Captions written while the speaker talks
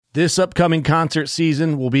This upcoming concert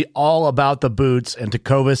season will be all about the boots, and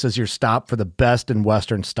Tecovas is your stop for the best in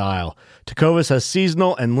Western style. Tecovas has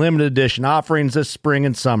seasonal and limited edition offerings this spring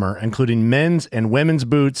and summer, including men's and women's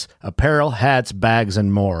boots, apparel, hats, bags,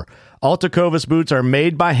 and more. All Tecovas boots are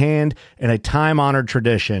made by hand in a time-honored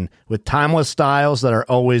tradition with timeless styles that are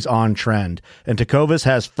always on trend. And Tecovas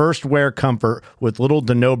has first wear comfort with little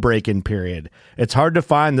to no break-in period. It's hard to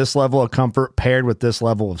find this level of comfort paired with this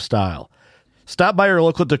level of style. Stop by your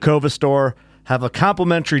local Tecovas store, have a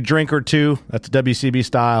complimentary drink or two, that's WCB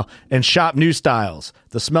style, and shop new styles.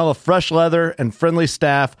 The smell of fresh leather and friendly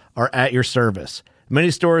staff are at your service. Many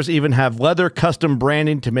stores even have leather custom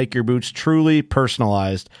branding to make your boots truly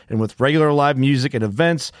personalized. And with regular live music and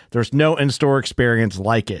events, there's no in-store experience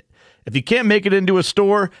like it. If you can't make it into a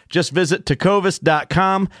store, just visit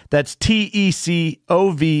tecovas.com. That's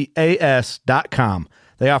TECOVAS.com.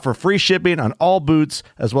 They offer free shipping on all boots,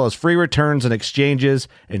 as well as free returns and exchanges,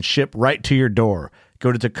 and ship right to your door.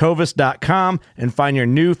 Go to tecovas.com and find your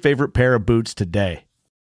new favorite pair of boots today.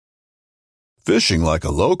 Fishing like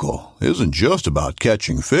a local isn't just about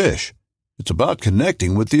catching fish. It's about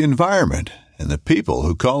connecting with the environment and the people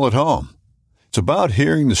who call it home. It's about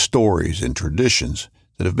hearing the stories and traditions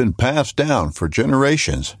that have been passed down for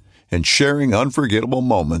generations and sharing unforgettable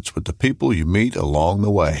moments with the people you meet along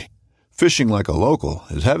the way. Fishing like a local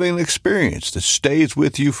is having an experience that stays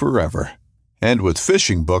with you forever. And with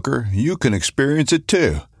Fishing Booker, you can experience it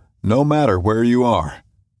too, no matter where you are.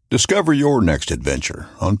 Discover your next adventure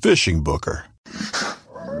on Fishing Booker.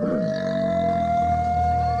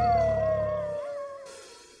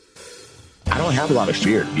 I don't have a lot of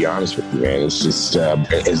fear, to be honest with you, man. It's just,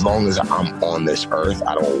 as long as I'm on this earth,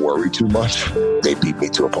 I don't worry too much. They beat me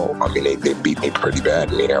to a pulp. I mean, they beat me pretty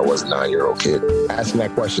bad. I mean, I was a 9-year-old kid. Asking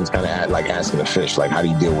that question is kind of like asking a fish, like, how do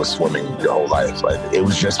you deal with swimming your whole life? Like, it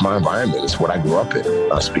was just my environment. It's what I grew up in.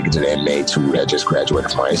 I was speaking to the inmates who had just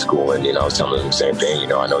graduated from high school, and, I was telling them the same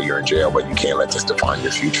thing. I know you're in jail, but you can't let this define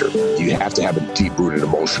your future. You have to have a deep-rooted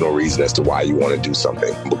emotional reason as to why you want to do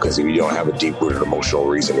something. Because if you don't have a deep-rooted emotional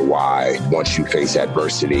reason why, once you face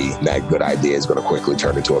adversity, that good idea is going to quickly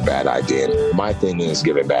turn into a bad idea. And my thing is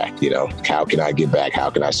giving back. How can I give back? How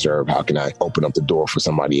can I serve? How can I open up the door for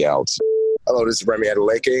somebody else? Hello, this is Remi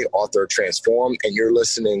Adeleke, author of Transform, and you're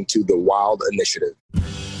listening to The Wild Initiative.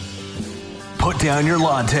 Put down your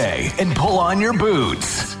latte and pull on your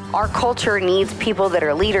boots. Our culture needs people that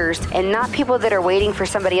are leaders and not people that are waiting for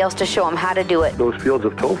somebody else to show them how to do it. Those fields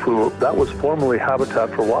of tofu, that was formerly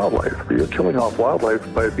habitat for wildlife. You're killing off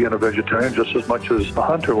wildlife by being a vegetarian just as much as a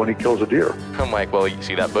hunter when he kills a deer. I'm like, well, you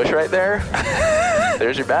see that bush right there?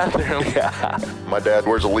 There's your bathroom. Yeah. My dad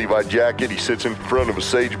wears a Levi jacket. He sits in front of a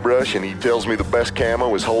sagebrush, and he tells me the best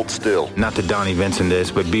camo is hold still. Not to Donnie Vincent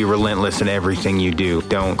this, but be relentless in everything you do.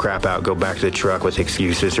 Don't crap out, go back to the truck with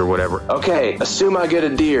excuses or whatever. Okay, assume I get a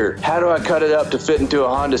deer. How do I cut it up to fit into a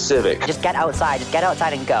Honda Civic? Just get outside and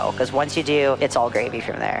go, because once you do, it's all gravy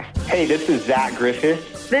from there. Hey, this is Zach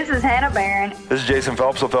Griffith. This is Hannah Barron. This is Jason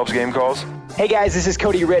Phelps of Phelps Game Calls. Hey guys, this is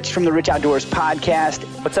Cody Rich from the Rich Outdoors Podcast.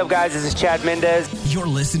 What's up guys, this is Chad Mendez. You're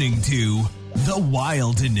listening to The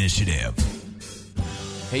Wild Initiative.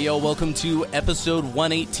 Hey yo, welcome to episode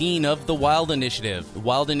 118 of The Wild Initiative. The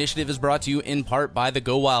Wild Initiative is brought to you in part by the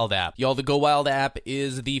Go Wild app. Y'all, the Go Wild app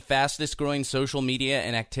is the fastest growing social media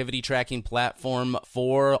and activity tracking platform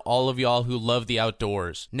for all of y'all who love the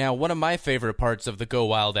outdoors. Now, one of my favorite parts of the Go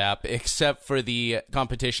Wild app, except for the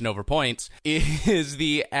competition over points, is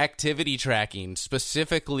the activity tracking,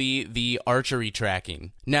 specifically the archery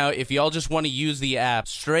tracking. Now, if y'all just want to use the app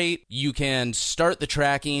straight, you can start the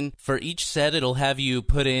tracking. For each set, it'll have you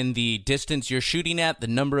put in the distance you're shooting at, the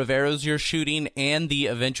number of arrows you're shooting, and the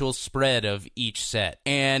eventual spread of each set.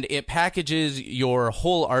 And it packages your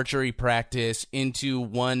whole archery practice into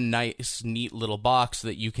one nice, neat little box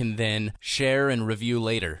that you can then share and review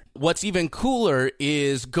later. What's even cooler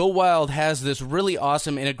is Go Wild has this really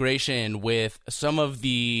awesome integration with some of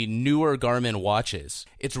the newer Garmin watches.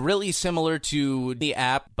 It's really similar to the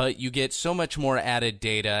app, but you get so much more added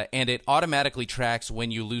data, and it automatically tracks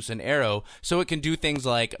when you loose an arrow, so it can do things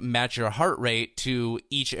like match your heart rate to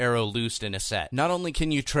each arrow loosed in a set. Not only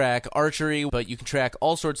can you track archery, but you can track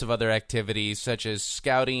all sorts of other activities such as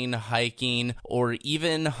scouting, hiking, or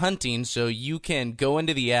even hunting, so you can go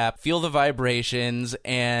into the app, feel the vibrations,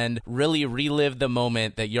 and and really relive the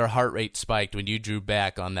moment that your heart rate spiked when you drew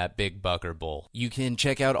back on that big bucker bull. You can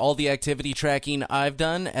check out all the activity tracking I've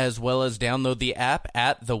done, as well as download the app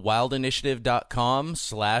at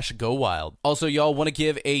thewildinitiative.com/GoWild. Also, y'all, want to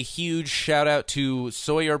give a huge shout out to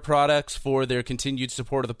Sawyer Products for their continued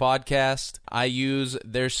support of the podcast. I use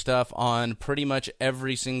their stuff on pretty much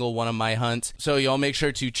every single one of my hunts, so y'all make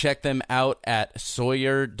sure to check them out at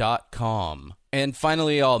Sawyer.com. And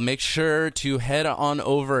finally, y'all, make sure to head on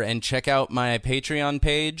over and check out my Patreon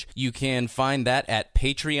page. You can find that at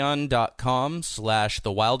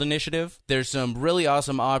patreon.com/thewildinitiative. There's some really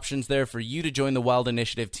awesome options there for you to join the Wild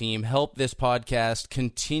Initiative team, help this podcast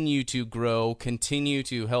continue to grow, continue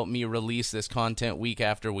to help me release this content week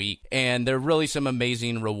after week. And there are really some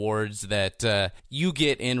amazing rewards that you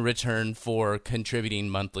get in return for contributing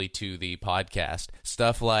monthly to the podcast.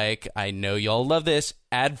 Stuff like, I know y'all love this,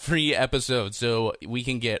 ad-free episodes, so we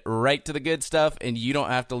can get right to the good stuff and you don't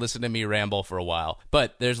have to listen to me ramble for a while.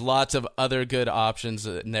 But there's lots of other good options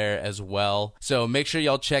in there as well, so make sure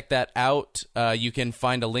y'all check that out. You can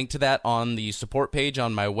find a link to that on the support page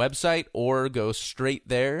on my website, or go straight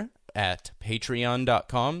there at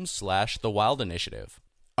patreon.com/thewildinitiative.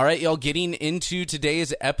 All right, y'all, getting into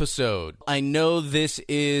today's episode. I know this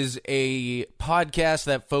is a podcast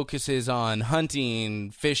that focuses on hunting,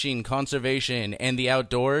 fishing, conservation, and the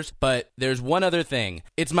outdoors, but there's one other thing.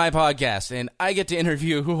 It's my podcast, and I get to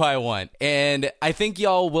interview who I want. And I think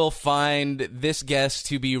y'all will find this guest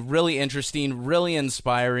to be really interesting, really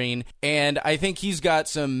inspiring, and I think he's got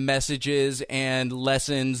some messages and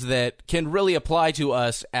lessons that can really apply to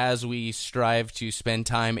us as we strive to spend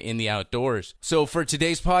time in the outdoors. So for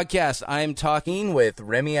today's podcast, I'm talking with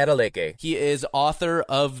Remi Adeleke. He is author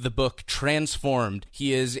of the book Transformed.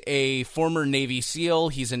 He is a former Navy SEAL.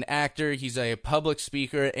 He's an actor. He's a public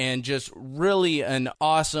speaker, and just really an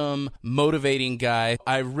awesome, motivating guy.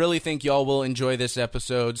 I really think y'all will enjoy this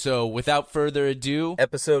episode. So without further ado,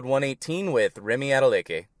 episode 118 with Remi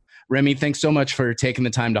Adeleke. Remi, thanks so much for taking the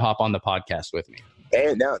time to hop on the podcast with me.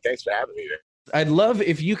 And no, thanks for having me. I'd love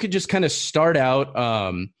if you could just kind of start out,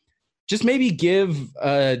 just maybe give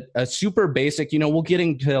a super basic, we'll get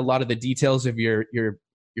into a lot of the details of your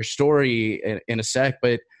story in a sec,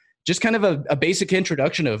 but just kind of a basic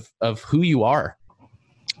introduction of who you are.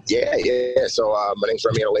 Yeah. So my name's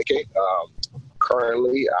Remi Adeleke.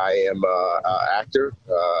 Currently, I am an actor.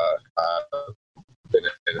 Been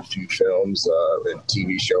in a few films and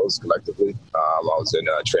TV shows collectively. I was in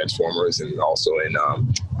Transformers, and also in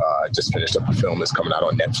just finished up a film that's coming out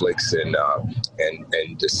on Netflix in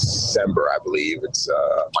December, I believe. It's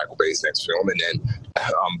Michael Bay's next film, and then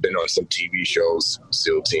I've been on some TV shows,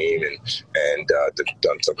 SEAL Team, and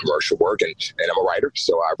done some commercial work, and I'm a writer.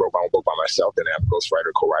 So I wrote my own book by myself, and I have a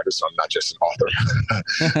ghostwriter, co-writer. So I'm not just an author;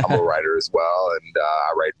 I'm a writer as well, and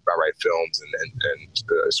I write films and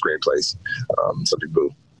screenplays. Some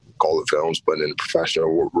people call it films, but in the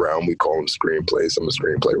professional realm, we call them screenplays. I'm a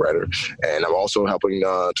screenplay writer, and I'm also helping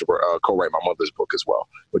to co-write my mother's book as well,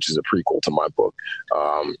 which is a prequel to my book.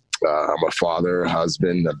 I'm a father,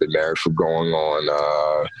 husband. I've been married for going on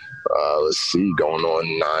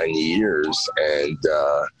 9 years, and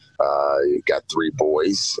got 3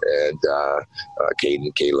 boys, and Kate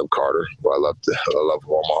and Caleb Carter, who I love with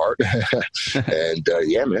all my heart. And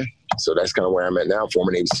yeah, man. So that's kind of where I'm at now.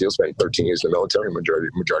 Former Navy SEAL, spent 13 years in the military.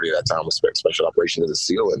 Majority of that time was spent special operations as a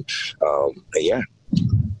SEAL, and yeah.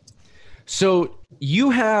 So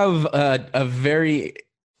you have a very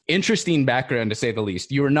interesting background, to say the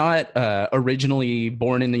least. You were not originally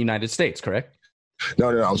born in the United States, correct?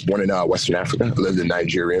 No. I was born in Western Africa. I lived in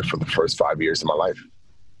Nigeria for the first 5 years of my life.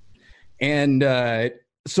 And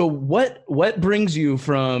so what brings you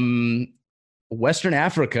from Western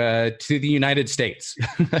Africa to the United States?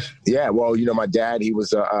 Yeah, well, my dad, he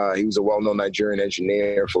was a well-known Nigerian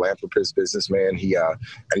engineer, philanthropist, businessman. He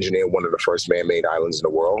engineered one of the first man-made islands in the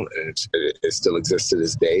world, and it still exists to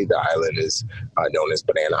this day. The island is known as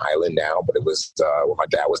Banana Island now, but it was when my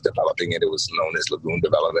dad was developing it, it was known as Lagoon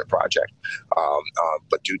Development Project.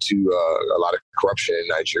 But due to a lot of corruption in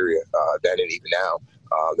Nigeria, then and even now,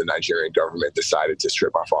 the Nigerian government decided to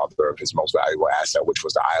strip my father of his most valuable asset, which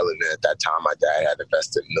was the island. And at that time, my dad had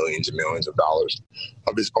invested millions and millions of dollars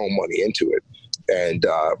of his own money into it. And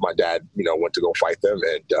my dad, went to go fight them,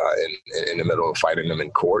 and in the middle of fighting them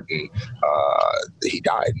in court, and he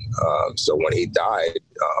died. So when he died,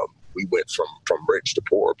 we went from rich to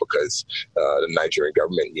poor because the Nigerian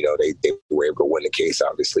government, they were able to win the case,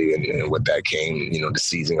 obviously, and with that came, the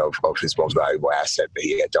seizing of his most valuable asset that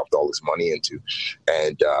he had dumped all his money into.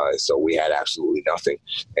 And so we had absolutely nothing.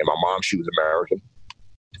 And my mom, she was American.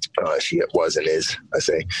 She was and is, I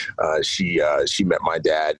say. She met my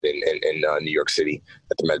dad in New York City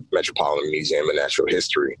at the Metropolitan Museum of Natural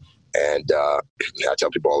History. And I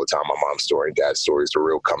tell people all the time, my mom's story and dad's story is the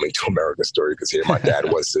real coming to America story, because here my dad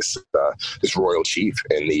was this royal chief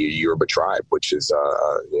in the Yoruba tribe, which is,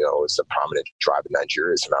 it's a prominent tribe in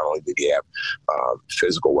Nigeria. So not only did he have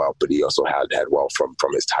physical wealth, but he also had wealth from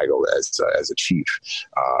his title as a chief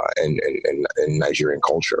in Nigerian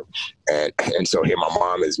culture. And so here my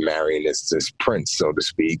mom is marrying this prince, so to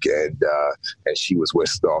speak, and she was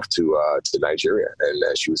whisked off to Nigeria,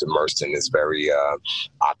 and she was immersed in this very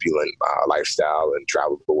opulent lifestyle and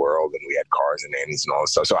traveled the world, and we had cars and nannies and all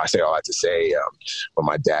this stuff. So I say all that to say, when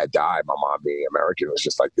my dad died, my mom being American, it was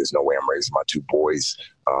just like, there's no way I'm raising my two boys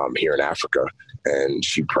here in Africa. And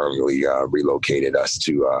she permanently relocated us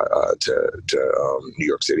to New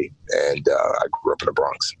York City, and I grew up in the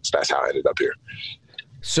Bronx. So that's how I ended up here.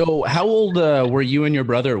 So how old were you and your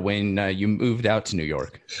brother when you moved out to New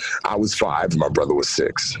York? I was 5. My brother was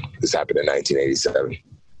 6. This happened in 1987.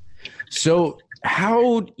 So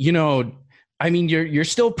how, you're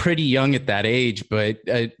still pretty young at that age, but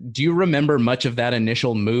do you remember much of that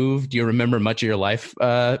initial move? Do you remember much of your life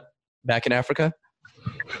back in Africa?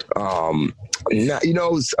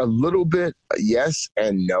 It's a little bit yes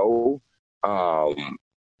and no.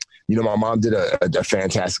 My mom did a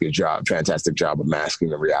fantastic job of masking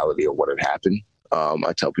the reality of what had happened.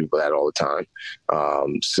 I tell people that all the time.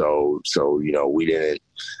 We didn't,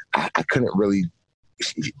 I couldn't really,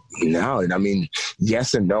 no. And I mean,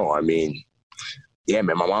 yes and no. I mean, yeah,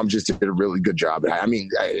 man, my mom just did a really good job.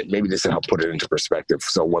 Maybe this will help put it into perspective.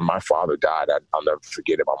 So when my father died, I'll never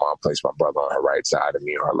forget it. My mom placed my brother on her right side and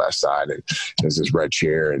me on her left side. And there's this red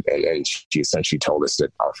chair. And she essentially told us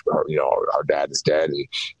that our dad is dead.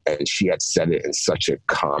 And she had said it in such a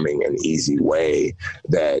calming and easy way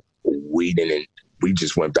that we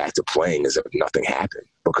just went back to playing as if nothing happened,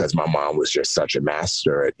 because my mom was just such a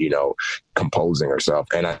master at, composing herself.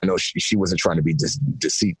 And I know she wasn't trying to be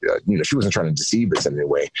deceive, she wasn't trying to deceive us in any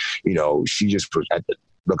way. She just,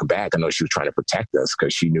 looking back, I know she was trying to protect us,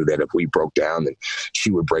 because she knew that if we broke down, then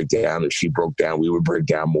she would break down. If she broke down, we would break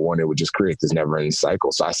down more, and it would just create this never-ending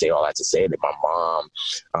cycle. So I say all that to say that my mom,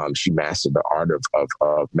 she mastered the art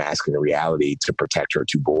of masking the reality to protect her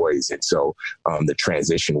two boys. And so the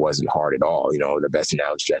transition wasn't hard at all. The best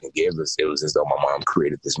analogy I can give is it was as though my mom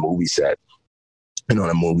created this movie set. And on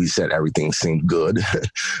a movie set, everything seemed good.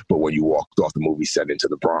 But when you walked off the movie set into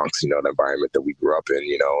the Bronx, the environment that we grew up in,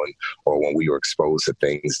 or when we were exposed to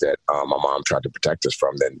things that my mom tried to protect us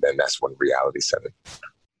from, then that's when reality set in.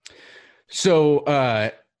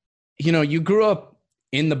 So, you grew up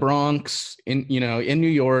in the Bronx, in New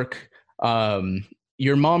York.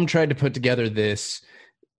 Your mom tried to put together this,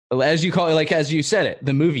 as you call it, like, as you said it,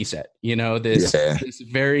 the movie set, this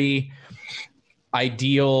very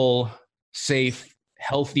ideal, safe,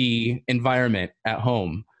 healthy environment at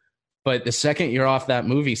home. But the second you're off that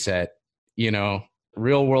movie set,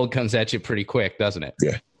 real world comes at you pretty quick, doesn't it?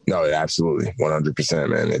 Yeah, no, absolutely. 100%,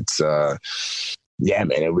 man. It's, yeah,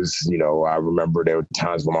 man, it was, I remember there were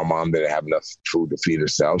times when my mom didn't have enough food to feed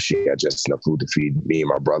herself. She had just enough food to feed me and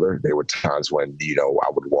my brother. There were times when, I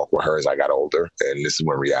would walk with her as I got older, and this is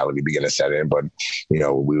when reality began to set in. But, we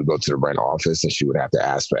would go to the rent office, and she would have to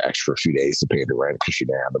ask for extra few days to pay the rent because she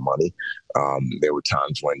didn't have the money. There were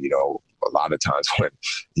times when, a lot of times when,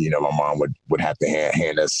 my mom would have to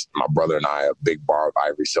hand us, my brother and I, a big bar of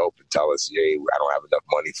Ivory soap and tell us, hey, I don't have enough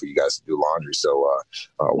money for you guys to do laundry. So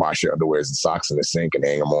wash your underwears and socks in the sink and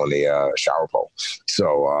hang them on the shower pole.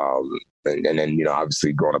 So, and then,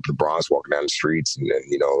 obviously growing up in the Bronx, walking down the streets, and then,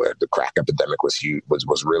 the crack epidemic was huge,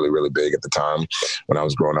 was really, really big at the time when I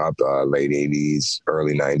was growing up, late 80s,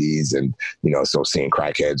 early 90s. And, so seeing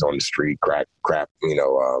crackheads on the street, crap,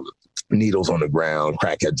 needles on the ground,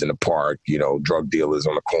 crackheads in the park, drug dealers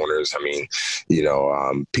on the corners. I mean,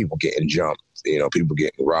 people getting jumped, people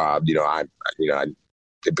getting robbed.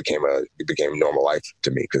 It became normal life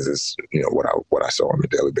to me, because it's what I saw on a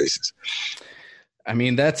daily basis. I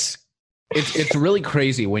mean, it's really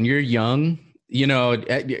crazy when you're young. You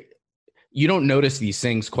don't notice these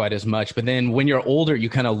things quite as much, but then when you're older, you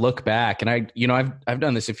kind of look back. And I've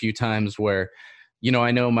done this a few times where,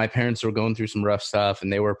 I know my parents were going through some rough stuff,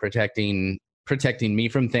 and they were protecting me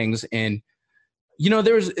from things. And,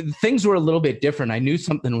 things were a little bit different. I knew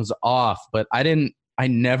something was off, but I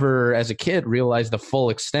never, as a kid, realized the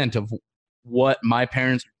full extent of what my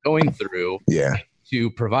parents were going through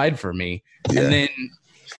to provide for me. Yeah. And then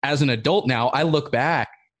as an adult now, I look back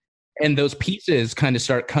and those pieces kind of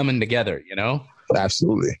start coming together,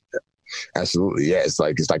 Absolutely. Absolutely. Yeah. It's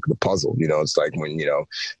like the puzzle, it's like when,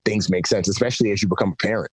 things make sense, especially as you become a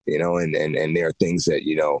parent, and there are things that,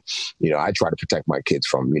 I try to protect my kids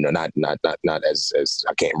from, not as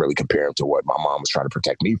I can't really compare them to what my mom was trying to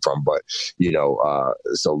protect me from, but,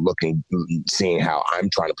 so seeing how I'm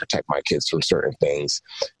trying to protect my kids from certain things.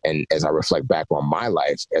 And as I reflect back on my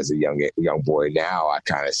life as a young boy now, I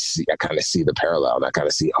kind of see the parallel, and I kind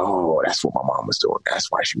of see, oh, that's what my mom was doing.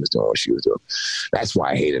 That's why she was doing what she was doing. That's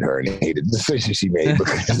why I hated her and hated the decision she made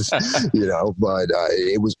because, but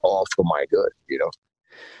it was all for my good,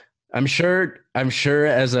 I'm sure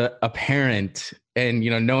as a parent and,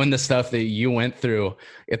 knowing the stuff that you went through,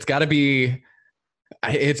 it's gotta be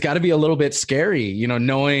a little bit scary,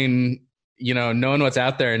 knowing what's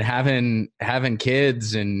out there and having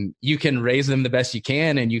kids, and you can raise them the best you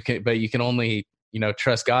can, but you can only,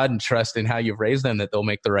 trust God and trust in how you've raised them that they'll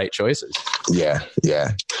make the right choices. Yeah.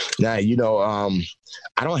 Now,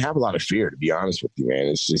 I don't have a lot of fear, to be honest with you, man.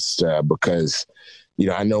 It's just because,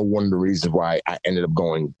 I know one of the reasons why I ended up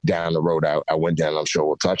going down the road I went down, I'm sure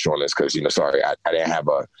we'll touch on this, because, I didn't have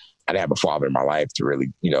a father in my life to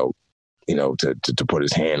really, to put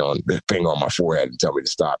his hand on the finger on my forehead and tell me to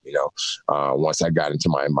stop. Once I got into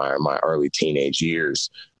my early teenage years,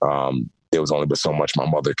 there was only but so much my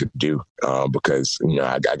mother could do because,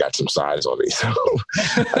 I got some size on me. So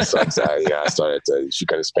I started to, she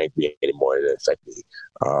couldn't spank me anymore. It didn't affect me.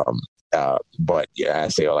 But yeah, I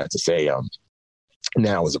say all that to say,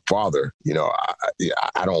 now as a father,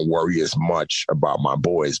 I don't worry as much about my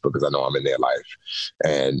boys because I know I'm in their life,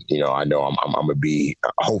 and I know I'm gonna be.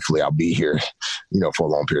 Hopefully, I'll be here, for a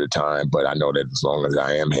long period of time. But I know that as long as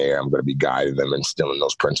I am here, I'm going to be guiding them and instilling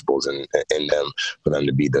those principles in them for them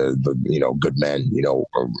to be the good men,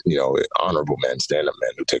 honorable men, stand-up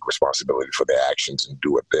men who take responsibility for their actions and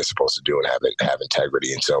do what they're supposed to do and have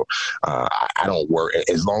integrity. And so I don't worry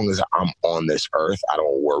as long as I'm on this earth. I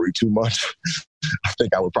don't worry too much. I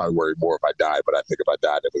think I would probably worry more if I died, but I think if I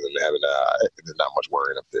died, there's not much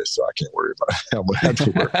worrying up there, so I can't worry about it. I'm gonna have to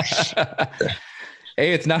worry.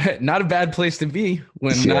 Hey, it's not a bad place to be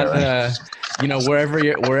when wherever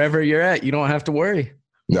you're at, you don't have to worry.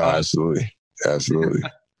 No, absolutely. It's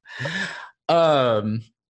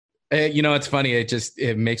funny.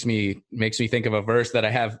 It makes me think of a verse that I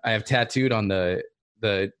have tattooed on the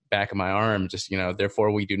back of my arm. Just, therefore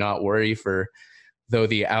we do not worry, for though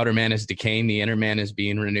the outer man is decaying, the inner man is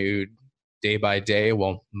being renewed day by day,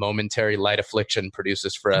 while momentary light affliction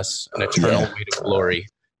produces for us an eternal weight of glory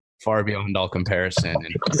far beyond all comparison.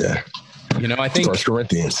 And, I think 1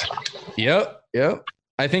 Corinthians. Yep.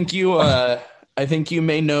 I think you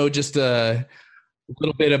may know just a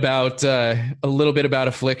little bit about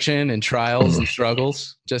affliction and trials and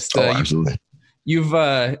struggles. Just absolutely. You've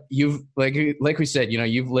like we said,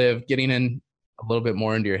 you've lived, getting in a little bit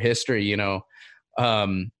more into your history.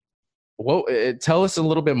 Tell us a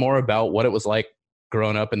little bit more about what it was like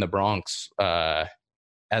growing up in the Bronx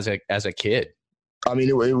as a kid. I mean,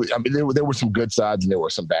 there were some good sides and there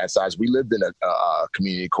were some bad sides. We lived in a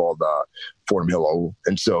community called Fordham Hill Oval,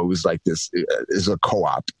 and so it was like this is a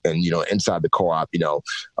co-op, and inside the co-op,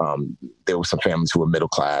 there were some families who were middle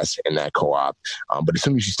class in that co-op, but as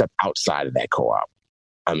soon as you step outside of that co-op,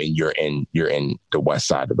 I mean, you're in the west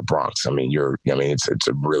side of the Bronx. I mean, it's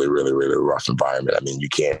a really, really, really rough environment. I mean, you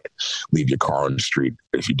can't leave your car on the street.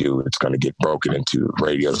 If you do, it's going to get broken into.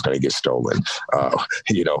 Radio's going to get stolen.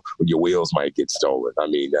 Your wheels might get stolen. I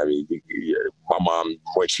mean, my mom,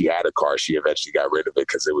 when she had a car, she eventually got rid of it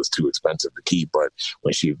because it was too expensive to keep. But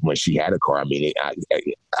when she had a car, I mean, I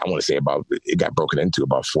want to say it got broken into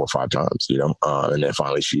about 4 or 5 times. And then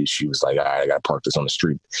finally she was like, all right, I got to park this on the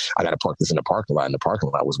street. I got to park this in the parking lot. And the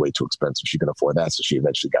parking lot was way too expensive. She couldn't afford that, so she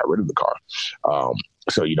eventually got rid of the car.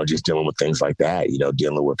 So, just dealing with things like that,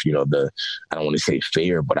 dealing with, I don't want to say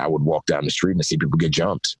fear, but I would walk down the street and see people get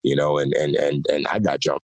jumped, and I got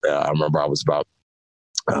jumped. I remember I was about,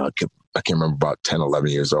 I can't remember, about 10, 11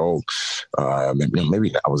 years old.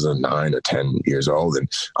 Maybe I was 9 or 10 years old,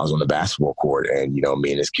 and I was on the basketball court, and,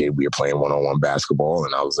 me and this kid, we were playing one-on-one basketball,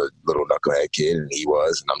 and I was a little knucklehead kid, and he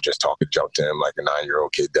was, and I'm just talking junk to him like a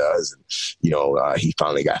 9-year-old kid does. And, he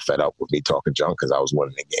finally got fed up with me talking junk because I was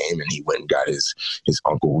winning the game, and he went and got his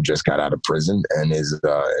uncle who just got out of prison and his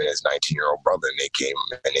 19-year-old brother, and they came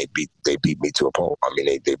and they beat me to a pulp. I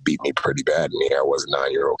mean, they beat me pretty bad, and I was a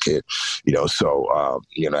 9-year-old kid, so,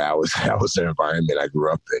 I was that was the environment I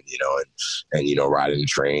grew up in, riding the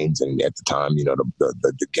trains. And at the time,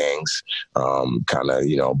 the gangs kind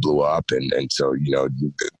of, blew up. And so,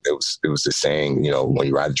 it was the saying, when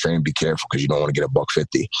you ride the train, be careful because you don't want to get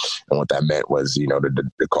 $1.50. And what that meant was,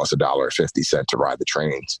 it cost $1.50 to ride the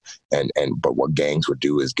trains. But what gangs would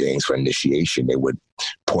do is gangs for initiation, they would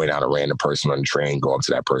point out a random person on the train, go up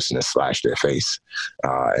to that person and slash their face.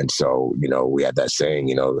 And so, we had that saying,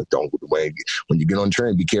 when you get on the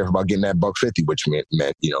train, be careful about getting that $1.50, which meant,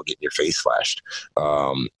 getting your face slashed.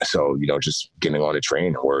 So, just getting on the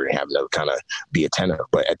train or having to kind of be attentive.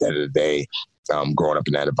 But at the end of the day, growing up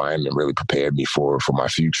in that environment really prepared me for my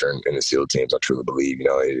future in the SEAL teams. I truly believe,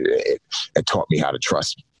 it taught me how to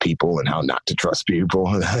trust people and how not to trust people.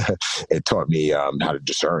 It taught me how to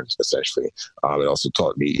discern, essentially.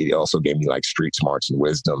 It also gave me like street smarts and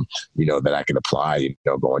wisdom, that I can apply,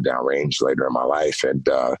 going down range later in my life. And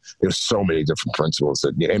there's so many different principles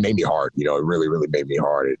that it made me hard. It really, really made me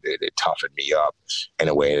hard. It toughened me up in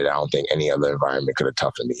a way that I don't think any other environment could have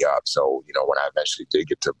toughened me up. So, when I eventually did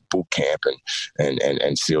get to boot camp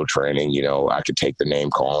and SEAL training, I could take the name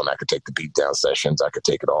calling, I could take the beatdown sessions, I could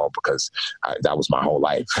take it all because that was my whole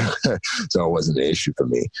life. So it wasn't an issue for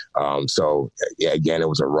me. Again, it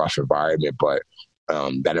was a rough environment, but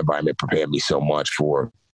that environment prepared me so much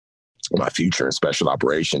for my future in special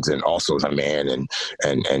operations, and also as a man and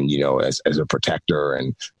as a protector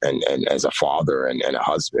and as a father and a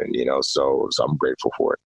husband, so I'm grateful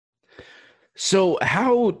for it. So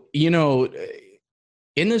how,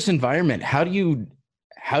 in this environment, how do you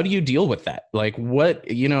deal with that? Like what,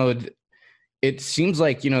 it seems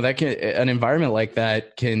like, that an environment like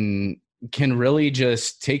that can really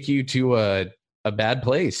just take you to a bad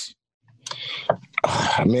place.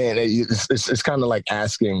 Man, it's kind of like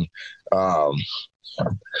asking, I'm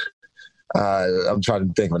trying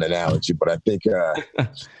to think of an analogy, but I think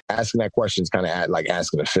asking that question is kind of like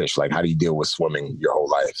asking a fish, like, how do you deal with swimming your whole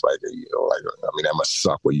life? Like, that must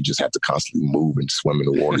suck where you just have to constantly move and swim in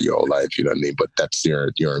the water your whole life, you know what I mean? But that's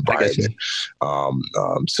your environment.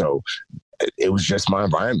 So it was just my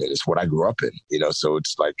environment. It's what I grew up in, so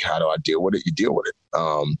it's like, how do I deal with it? You deal with it.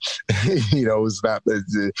 It's not,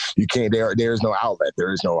 you can't, there's no outlet.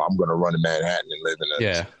 There is no, I'm going to run to Manhattan and live in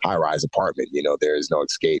a high-rise apartment. There is no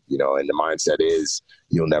escape, and the mindset is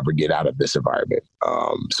you'll never get out of this environment.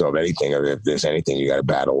 So if there's anything you got to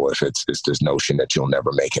battle with, it's this notion that you'll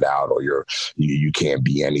never make it out, or you can't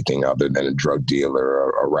be anything other than a drug dealer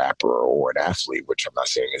or a rapper or an athlete, which I'm not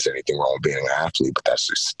saying there's anything wrong with being an athlete, but that's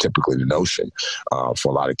just typically the notion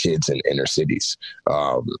for a lot of kids in inner cities.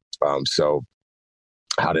 So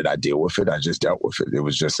how did I deal with it? I just dealt with it. It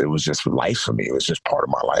was just life for me. It was just part of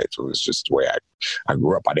my life. It was just the way I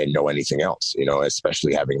grew up. I didn't know anything else,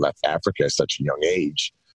 especially having left Africa at such a young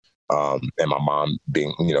age. And my mom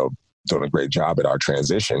being, doing a great job at our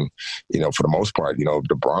transition, for the most part,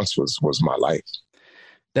 the Bronx was my life.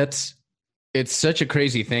 It's such a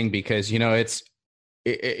crazy thing because, it's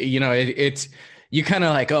you kind of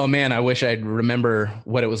like, oh man, I wish I'd remember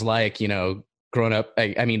what it was like, growing up.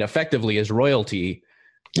 I mean, effectively as royalty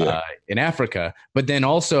in Africa, but then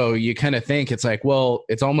also you kind of think it's like, well,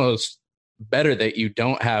 it's almost better that you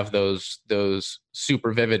don't have those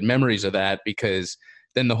super vivid memories of that, because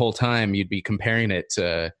then the whole time you'd be comparing it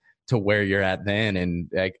to where you're at then.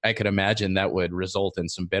 And I could imagine that would result in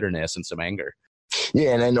some bitterness and some anger.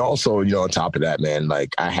 Yeah. And then also, on top of that, man,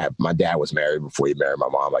 like my dad was married before he married my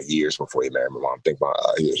mom, like years before he married my mom. I think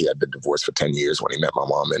he had been divorced for 10 years when he met my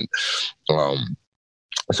mom. And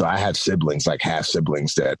so I have siblings, like half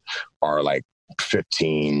siblings that are like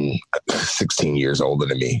 15, 16 years older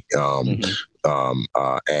than me.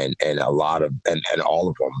 And a lot of, and all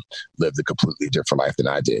of them lived a completely different life than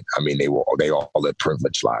I did. I mean, they all lived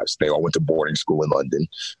privileged lives. They all went to boarding school in London.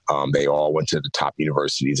 They all went to the top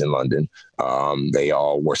universities in London. They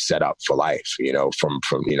all were set up for life, from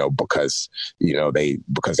because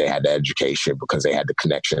they had the education, because they had the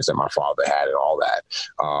connections that my father had and all that.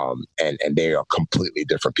 And they are completely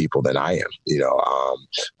different people than I am,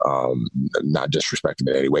 not disrespecting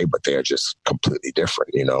in any way, but they're just completely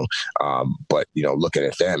different, But, looking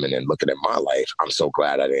at them and then looking at my life, I'm so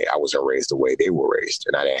glad I wasn't raised the way they were raised,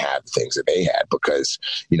 and I didn't have the things that they had, because,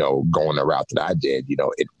 going the route that I did,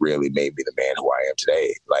 it really made me the man who I am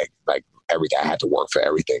today. Like everything, I had to work for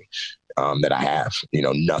everything that I have.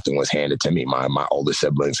 Nothing was handed to me. My older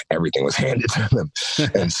siblings, everything was handed to them.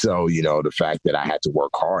 And so, the fact that I had to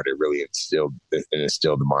work hard, it really instilled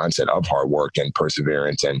the mindset of hard work and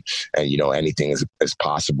perseverance, and anything is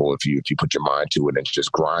possible if you put your mind to it and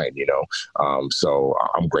just grind, So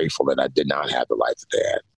I'm grateful that I did not have the life that they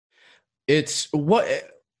had. It's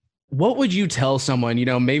what would you tell someone?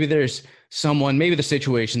 Maybe there's someone, maybe the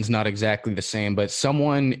situation's not exactly the same, but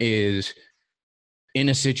someone is in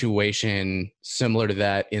a situation similar to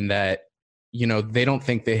that, in that, they don't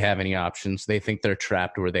think they have any options. They think they're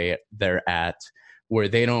trapped where they're at, where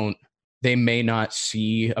they may not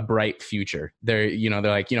see a bright future. They're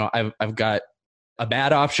like, I've got a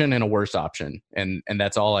bad option and a worse option, and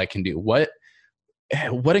that's all I can do. What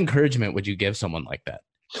encouragement would you give someone like that?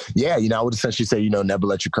 Yeah, I would essentially say, never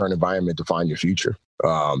let your current environment define your future.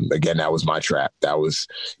 Again, that was my trap. That was,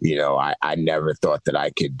 I never thought that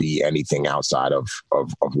I could be anything outside of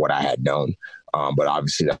what I had known. But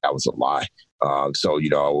obviously that was a lie. So,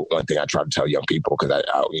 one thing I try to tell young people, because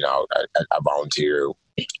I volunteer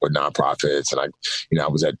with nonprofits, and I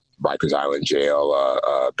was at Rikers Island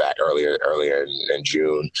Jail back earlier in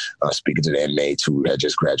June, speaking to the inmates who had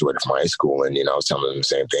just graduated from high school, and I was telling them the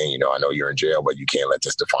same thing. I know you're in jail, but you can't let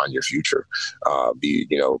this define your future.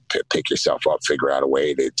 Pick yourself up, figure out a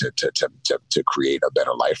way to create a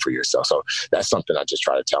better life for yourself. So that's something I just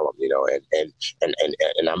try to tell them.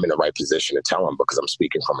 And I'm in the right position to tell them because I'm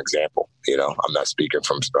speaking from example. I'm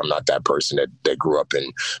not that person that grew up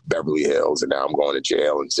in Beverly Hills and now I'm going to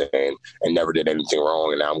jail and saying and never did anything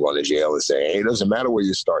wrong, and now I'm going to jail and saying, hey, it doesn't matter where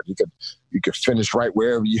you start. You could finish right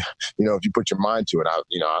wherever if you put your mind to it.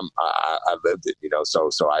 I lived it.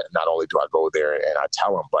 So I not only do I go there and I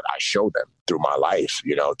tell them, but I show them through my life,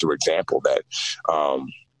 through example that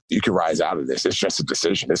you can rise out of this. It's just a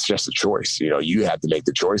decision. It's just a choice. You have to make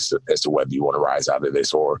the choice as to whether you want to rise out of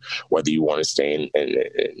this or whether you want to stay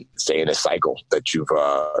in a cycle that you've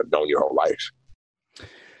known your whole life.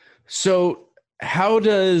 So how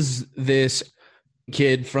does this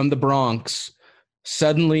kid from the Bronx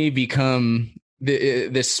suddenly become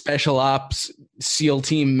this special ops SEAL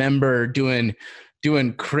team member doing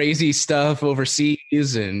crazy stuff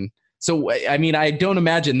overseas? And so, I mean, I don't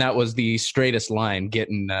imagine that was the straightest line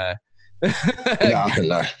getting. No,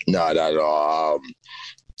 not at all.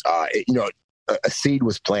 A seed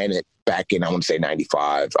was planted back in, I want to say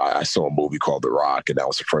 95. I saw a movie called The Rock, and that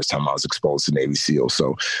was the first time I was exposed to Navy SEALs.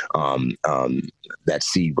 So that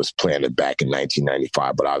seed was planted back in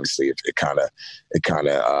 1995, but obviously it kind of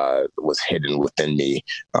was hidden within me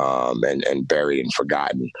and buried and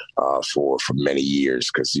forgotten for many years.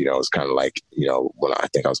 Because it's kind of like when I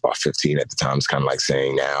think I was about 15 at the time, it's kind of like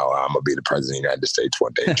saying now I'm gonna be the president of the United States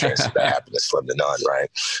one day. The chances of that happened is slim to none, right?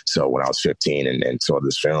 So when I was 15 and saw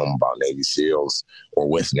this film about Navy SEALs or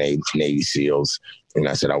with Navy SEALs, and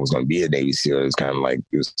I said I was going to be a Navy SEAL, it was kind of like,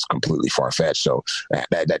 it was completely far-fetched. So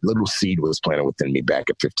that little seed was planted within me back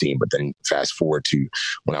at 15. But then fast forward to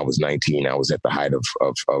when I was 19, I was at the height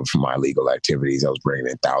of my legal activities. I was bringing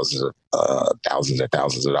in thousands and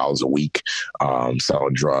thousands of dollars a week,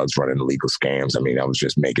 selling drugs, running illegal scams. I mean, I was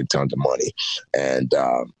just making tons of money. And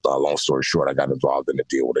long story short, I got involved in a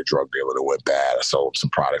deal with a drug dealer that went bad. I sold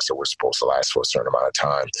some products that were supposed to last for a certain amount of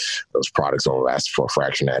time. Those products only lasted for a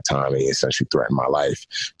fraction of that time, and he essentially threatened my life.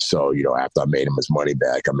 So, after I made him his money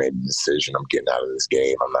back, I made the decision, I'm getting out of this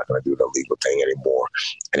game. I'm not going to do the legal thing anymore.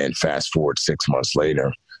 And then fast forward 6 months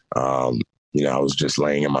later, I was just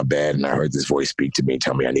laying in my bed and I heard this voice speak to me,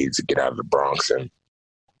 tell me I needed to get out of the Bronx. And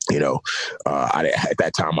at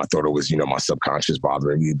that time, I thought it was, my subconscious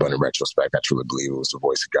bothering me. But in retrospect, I truly believe it was the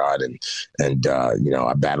voice of God. And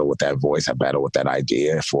I battled with that voice. I battled with that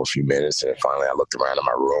idea for a few minutes. And then finally, I looked around in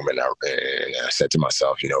my room and I said to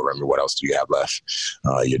myself, Remi, what else do you have left?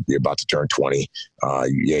 You're about to turn 20.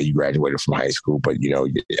 You graduated from high school, but,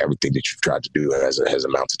 everything that you've tried to do has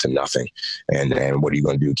amounted to nothing. And what are you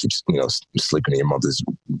going to do? Keep, sleeping in your mother's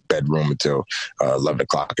bedroom until 11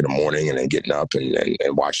 o'clock in the morning and then getting up and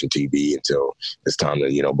watching TV until it's time to,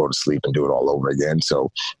 go to sleep and do it all over again. So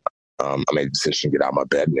I made the decision to get out of my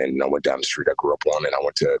bed, and then I went down the street I grew up on, and I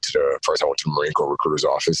went to the Marine Corps recruiter's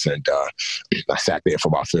office, and I sat there for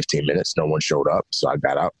about 15 minutes. No one showed up. So I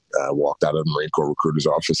got out, walked out of the Marine Corps recruiter's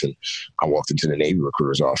office, and I walked into the Navy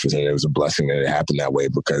recruiter's office. And it was a blessing that it happened that way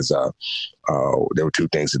because there were two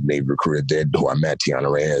things that the Navy recruiter did, who I met,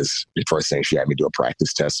 Tiana Reyes. The first thing, she had me do a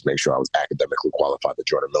practice test to make sure I was academically qualified to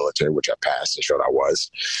join the military, which I passed and showed I was.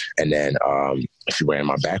 And then she ran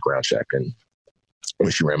my background check, and when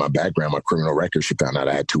she ran my background, my criminal record, she found out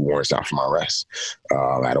I had 2 warrants out for my arrest.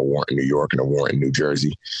 I had a warrant in New York and a warrant in New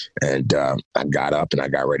Jersey. And I got up and I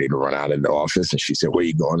got ready to run out of the office. And she said, where are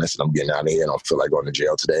you going? I said, I'm getting out of here. I don't feel like going to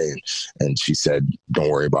jail today. And she said, don't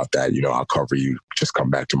worry about that. I'll cover you just come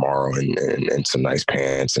back tomorrow and some nice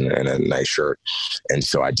pants and a nice shirt. And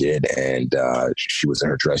so I did. And she was in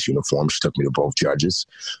her dress uniform. She took me to both judges,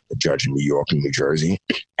 the judge in New York and New Jersey,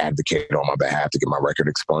 advocated on my behalf to get my record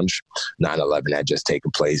expunged. 9/11 had just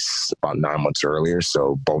taken place about 9 months earlier.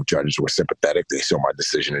 So both judges were sympathetic. They saw my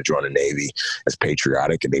decision to join the Navy as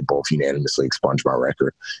patriotic, and they both unanimously expunged my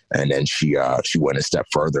record. And then she went a step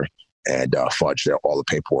further and fudged all the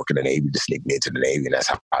paperwork in the Navy to sneak me into the Navy, and that's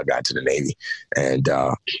how I got to the Navy. And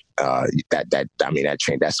that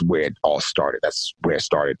changed. That's where it all started. That's where it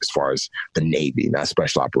started as far as the Navy, not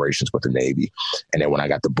special operations, but the Navy. And then when I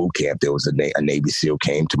got to boot camp, there was a Navy SEAL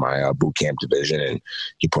came to my boot camp division, and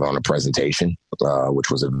he put on a presentation, which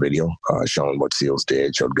was a video showing what SEALs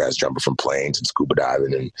did, showed guys jumping from planes and scuba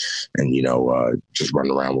diving and just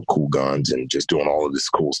running around with cool guns and just doing all of this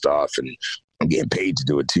cool stuff. And I'm getting paid to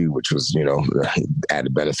do it too, which was,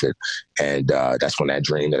 added benefit. And that's when that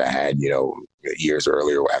dream that I had, years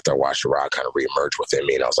earlier after I watched The Rock kind of reemerged within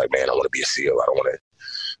me. And I was like, man, I want to be a SEAL. I don't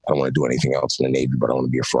want to do anything else in the Navy, but I want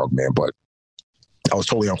to be a frogman. But I was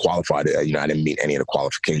totally unqualified. I didn't meet any of the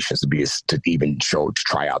qualifications to even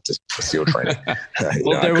try out for SEAL training.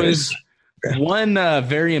 Well, there was one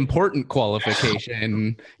very important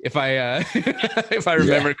qualification, if I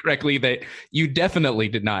remember correctly, that you definitely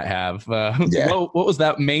did not have. What was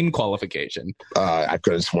that main qualification? I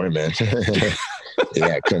couldn't swim, man.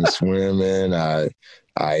 I couldn't swim, man.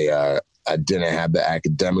 I didn't have the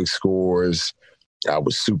academic scores. I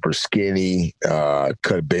was super skinny.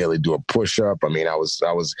 Could barely do a push-up. I mean, it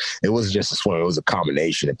wasn't just a swim. It was a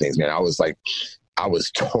combination of things, man. I was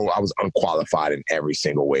unqualified in every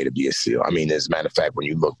single way to be a SEAL. I mean, as a matter of fact, when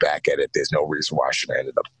you look back at it, there's no reason why I should have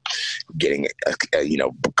ended up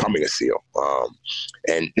becoming a SEAL.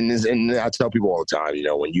 And I tell people all the time,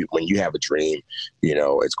 when you have a dream,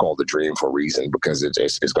 it's called a dream for a reason, because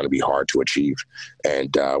it's going to be hard to achieve.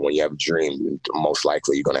 And when you have a dream, most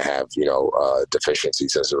likely you're going to have,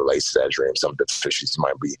 deficiencies as it relates to that dream. Some deficiencies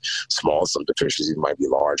might be small, some deficiencies might be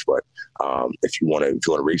large, but if you want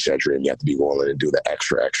to reach that dream, you have to be willing to do the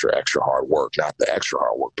extra hard work, not the extra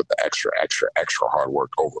hard work, but the extra hard work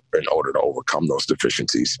in order to overcome those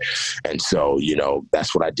deficiencies. And so,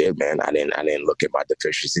 that's what I did, man. I didn't look at my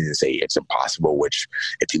deficiencies and say it's impossible, which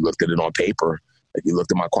if you looked at it on paper, if you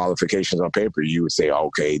looked at my qualifications on paper, you would say,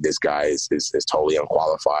 okay, this guy is totally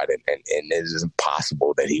unqualified and it is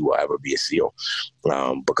impossible that he will ever be a SEAL,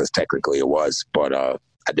 because technically it was. But I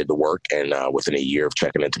did the work, and within a year of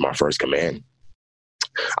checking into my first command,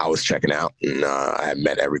 I was checking out, and I had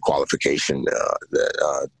met every qualification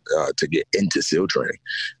to get into SEAL training.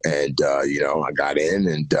 And, I got in,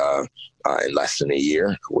 and in less than a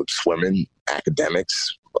year with swimming,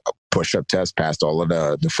 academics, push-up test, passed all of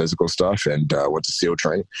the physical stuff, and went to SEAL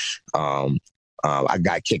training. I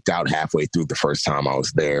got kicked out halfway through the first time I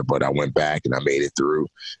was there, but I went back and I made it through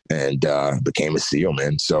and became a SEAL,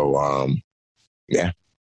 man. So, yeah.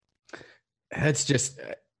 That's just...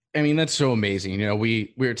 that's so amazing.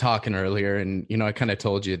 We were talking earlier, and I kind of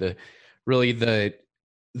told you the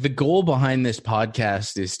goal behind this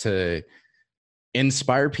podcast is to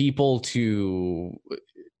inspire people to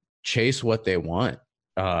chase what they want,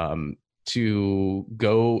 to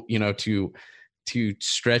go, to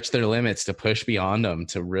stretch their limits, to push beyond them,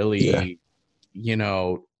 to really,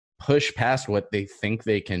 push past what they think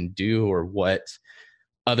they can do or what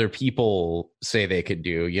other people say they could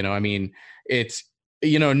do. It's,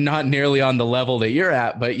 not nearly on the level that you're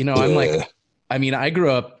at, but, I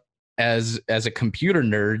grew up as a computer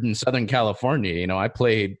nerd in Southern California. I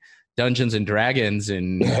played Dungeons and Dragons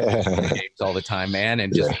and games all the time, man.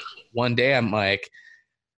 And just one day I'm like,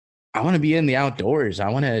 I want to be in the outdoors. I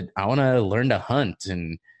want to learn to hunt,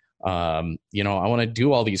 and, I want to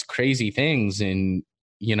do all these crazy things, and,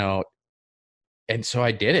 and so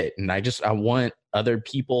I did it. And I want other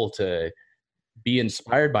people to be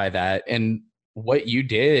inspired by that. And what you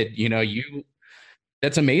did,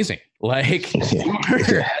 that's amazing. Like,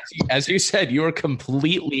 as you said, you were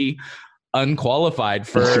completely unqualified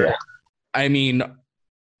for, I'm not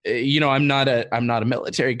a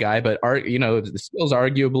military guy, but the SEALs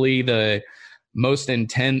arguably the most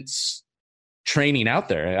intense training out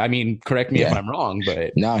there. Correct me if I'm wrong,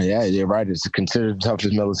 but no, yeah, you're right. It's considered the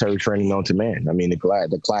toughest military training known to man.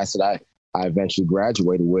 The class that I eventually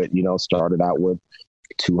graduated with, started out with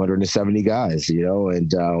 270 guys,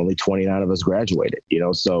 and only 29 of us graduated,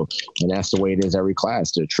 so, and that's the way it is every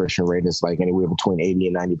class. The attrition rate is like anywhere between 80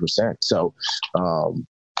 and 90%. So,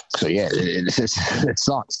 yeah, it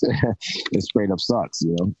sucks. It straight up sucks,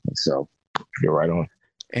 so you're right on.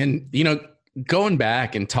 And, going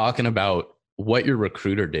back and talking about what your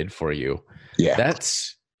recruiter did for you,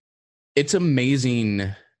 that's it's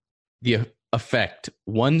amazing the effect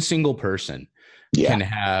one single person can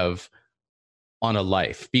have on a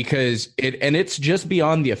life, because it's just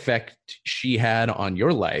beyond the effect she had on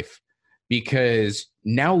your life, because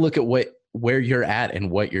now look at where you're at and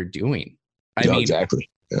what you're doing. I mean, exactly.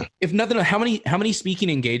 Yeah. If nothing, how many speaking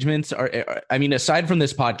engagements I mean, aside from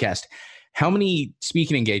this podcast, how many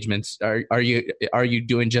speaking engagements are you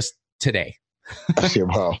doing just today?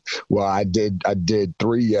 well, I did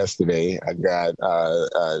 3 yesterday. I got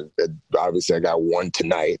obviously I got one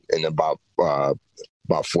tonight in about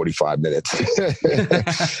 45 minutes,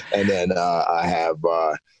 and then I have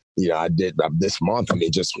I did this month. I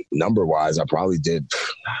mean, just number wise, I probably did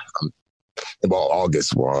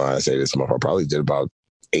August. Well, I say this month, I probably did about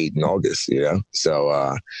 8 in August, so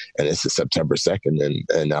and it's September 2nd,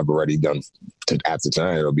 and I've already done after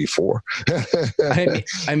tonight it'll be 4.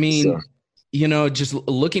 I mean, so. Just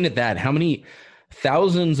looking at that, how many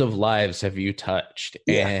thousands of lives have you touched,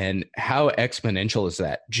 and how exponential is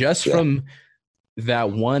that just from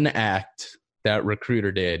that one act that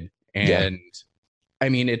recruiter did? And I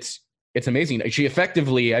mean, it's amazing. She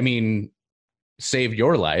effectively, I mean, saved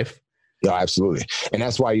your life. No, absolutely. And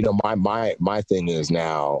that's why, my thing is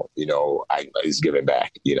now, is giving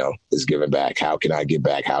back, is giving back. How can I give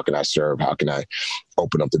back? How can I serve? How can I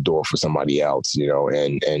open up the door for somebody else, and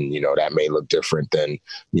that may look different than,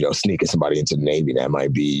 sneaking somebody into the Navy. That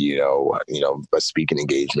might be, a speaking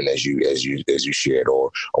engagement as you shared,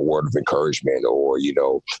 or a word of encouragement, or,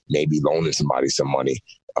 maybe loaning somebody some money.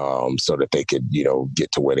 So that they could, get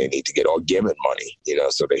to where they need to get, or giving money,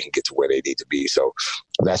 so they can get to where they need to be. So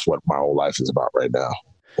that's what my whole life is about right now.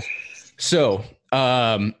 So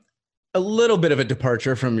a little bit of a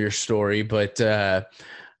departure from your story, but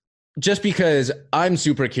just because I'm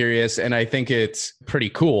super curious and I think it's pretty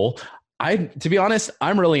cool, to be honest,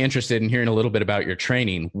 I'm really interested in hearing a little bit about your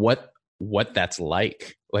training, what that's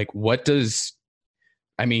like. Like, what is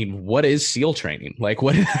SEAL training? Like,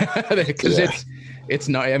 what, because it's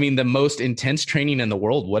not, I mean, the most intense training in the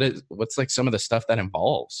world. What's like some of the stuff that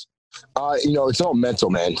involves? It's all mental,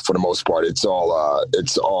 man, for the most part. It's all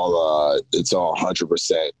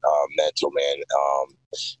 100% mental, man.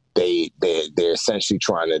 They're essentially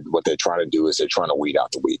what they're trying to do is they're trying to weed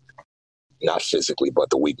out the weak. Not physically, but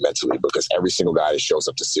the weak mentally, because every single guy that shows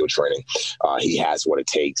up to SEAL training, he has what it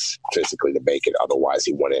takes physically to make it. Otherwise,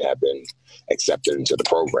 he wouldn't have been accepted into the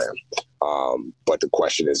program. But the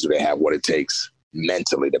question is, do they have what it takes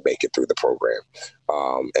mentally to make it through the program?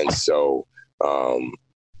 And so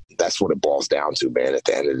that's what it boils down to, man, at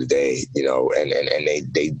the end of the day, and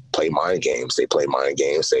they play mind games. They play mind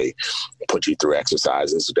games. They put you through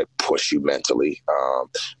exercises that push you mentally,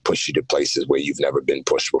 push you to places where you've never been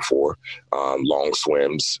pushed before. Long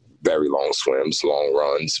swims, very long swims, long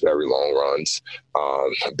runs, very long runs,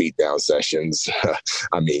 beat down sessions.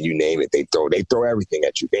 I mean, you name it. They throw everything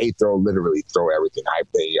at you. They literally throw everything.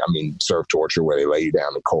 Surf torture, where they lay you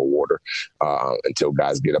down in cold water until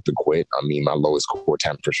guys get up and quit. I mean, my lowest core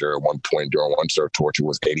temperature at one point during one surf torture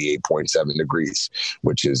was 88.7 degrees,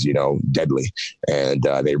 which is, deadly. And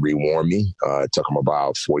they rewarmed me. It took them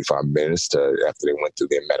about 45 minutes after they went through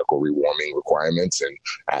their medical rewarming requirements. And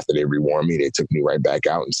after they rewarmed me, they took me right back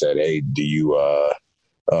out and said, "Hey, do you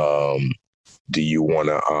want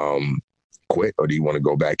to quit, or do you want to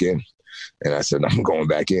go back in?" And I said, "I'm going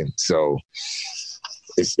back in." So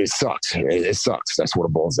it sucks. It sucks. That's what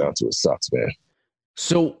it boils down to. It sucks, man.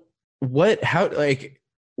 So I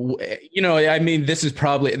mean,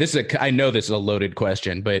 I know this is a loaded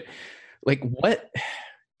question, but like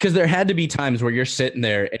because there had to be times where you're sitting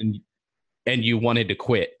there and you wanted to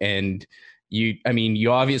quit, and you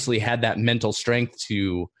obviously had that mental strength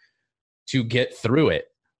to get through it,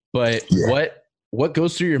 but what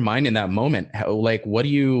goes through your mind in that moment? How do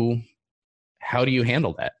you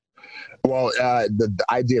handle that? Well, the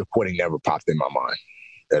idea of quitting never popped in my mind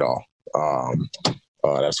at all.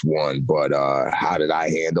 That's one. But how did I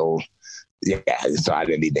handle? Yeah, so I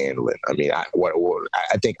didn't need to handle it. I mean, I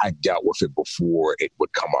think I dealt with it before it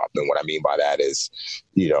would come up. And what I mean by that is,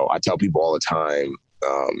 I tell people all the time,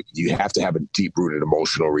 you have to have a deep-rooted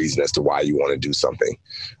emotional reason as to why you want to do something.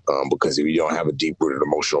 Because if you don't have a deep-rooted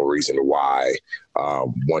emotional reason why,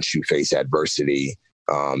 once you face adversity,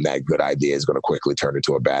 that good idea is going to quickly turn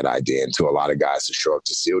into a bad idea. And to a lot of guys to show up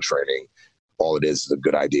to SEAL training, all it is a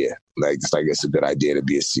good idea. It's a good idea to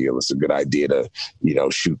be a SEAL. It's a good idea to,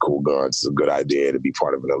 shoot cool guns. It's a good idea to be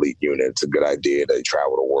part of an elite unit. It's a good idea to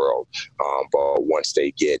travel the world. But once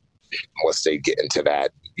they get into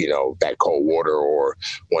that that cold water, or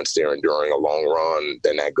once they're enduring a long run,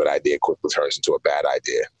 then that good idea quickly turns into a bad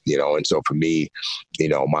idea, And so for me,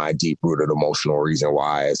 my deep rooted emotional reason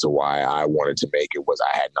why I wanted to make it was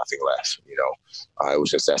I had nothing left. It was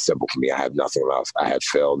just that simple for me. I have nothing left. I had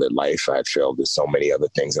failed at life. I had failed at so many other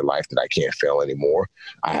things in life that I can't fail anymore.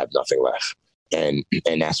 I have nothing left. And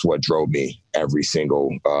that's what drove me every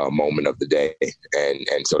single moment of the day.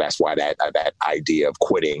 And so that's why that idea of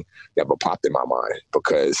quitting never popped in my mind,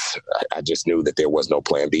 because I just knew that there was no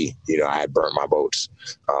plan B. I had burned my boats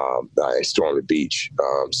and stormed the beach.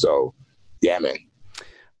 So, yeah, man.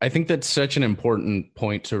 I think that's such an important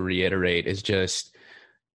point to reiterate, is just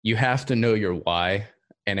you have to know your why,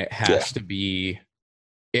 and it has to be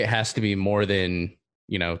more than,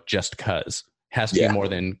 just 'cause. It has to be more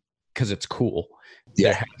than because it's cool.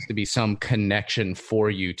 There has to be some connection for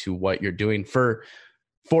you to what you're doing for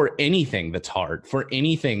anything that's hard, for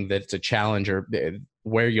anything that's a challenge, or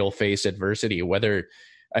where you'll face adversity, whether,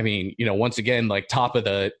 once again, like top of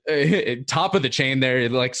the chain there,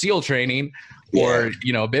 like SEAL training, or,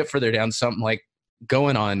 a bit further down, something like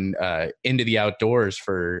going on into the outdoors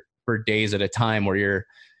for days at a time, where you're,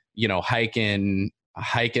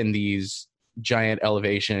 hiking these giant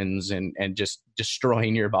elevations and just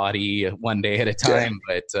destroying your body one day at a time.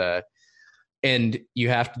 But and you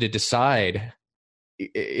have to decide,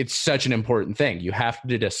 it's such an important thing. You have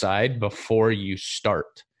to decide before you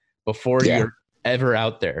start, before you're ever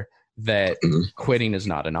out there, that quitting is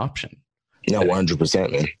not an option. No,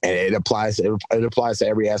 100%, man. And it applies to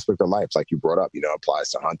every aspect of life, like you brought up. It applies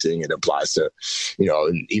to hunting. It applies to,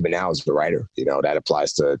 even now as a writer, that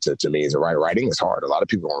applies to me as a writer. Writing is hard. A lot of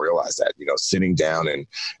people don't realize that. Sitting down and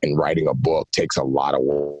writing a book takes a lot of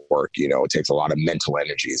work. It takes a lot of mental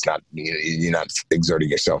energy. It's not, you're not exerting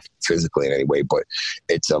yourself physically in any way, but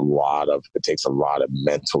it takes a lot of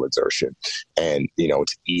mental exertion. And,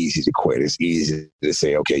 it's easy to quit. It's easy to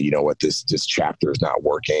say, okay, you know what, this chapter is not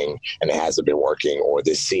working and it hasn't been working, or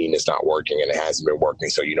this scene is not working and it hasn't been working.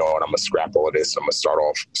 So, I'm going to scrap all of this. I'm going to start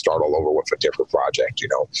all over with a different project.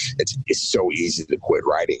 It's so easy to quit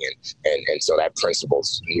writing. And so that principle,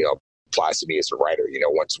 applies to me as a writer.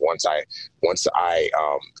 Once I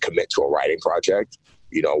commit to a writing project,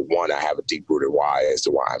 one, I have a deep rooted why as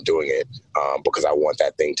to why I'm doing it, because I want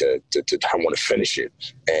that thing I want to finish it.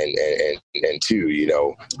 And two,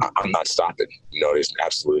 I'm not stopping. There's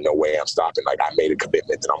absolutely no way I'm stopping. Like, I made a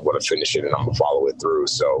commitment that I'm going to finish it and I'm going to follow it through.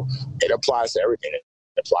 So it applies to everything. It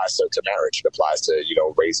applies to marriage. It applies to,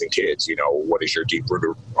 raising kids. What is your deep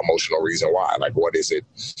rooted emotional reason why? Like, what is it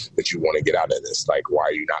that you want to get out of this? Like, why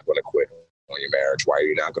are you not going to quit on your marriage? Why are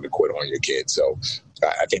you not going to quit on your kids? So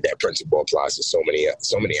I think that principle applies to so many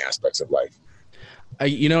aspects of life.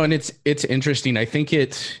 And it's interesting. I think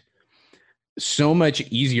it's so much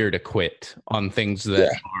easier to quit on things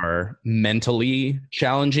that are mentally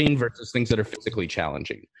challenging versus things that are physically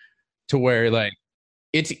challenging, to where, like,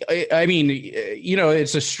 it's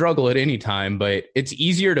a struggle at any time, but it's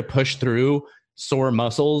easier to push through sore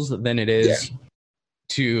muscles than it is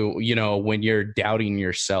to, when you're doubting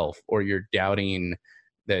yourself, or you're doubting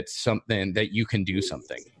that you can do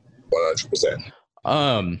something.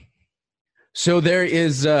 100%. So there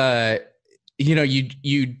is,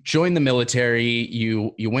 you joined the military,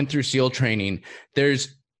 you went through SEAL training.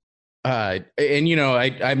 There's, I'm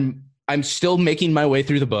still making my way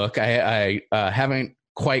through the book. I haven't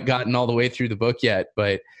quite gotten all the way through the book yet,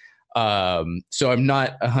 but so I'm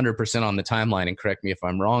not 100% on the timeline, and correct me if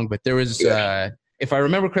I'm wrong, but there was, if I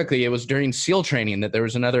remember correctly, it was during SEAL training that there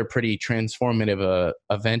was another pretty transformative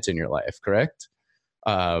event in your life, correct?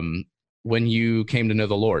 When you came to know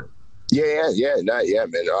the Lord. Yeah,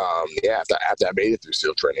 man. After I made it through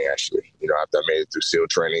SEAL training, actually, after I made it through SEAL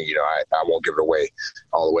training, I won't give it away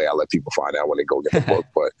all the way. I'll let people find out when they go get the book.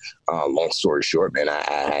 But long story short, man, I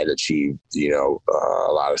had achieved,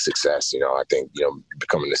 a lot of success. I think,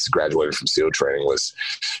 becoming this graduated from SEAL training was,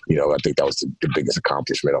 I think that was the biggest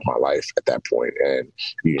accomplishment of my life at that point. And,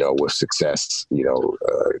 with success,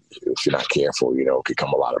 if you're not careful, could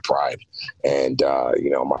come a lot of pride. And,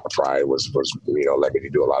 my pride was led me to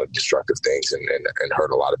do a lot of destructive things and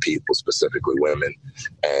hurt a lot of people, specifically women.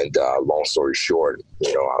 And long story short,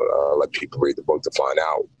 I'll let people read the book to find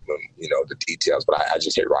out, the details. But I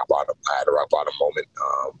just hit rock bottom. I had a rock bottom moment.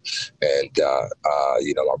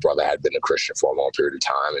 My brother had been a Christian for a long period of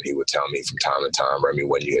time, and he would tell me from time to time, Remi,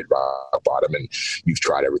 when you hit rock bottom and you've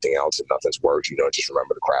tried everything else and nothing's worked, just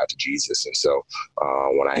remember to cry out to Jesus. And so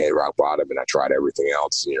when I hit rock bottom and I tried everything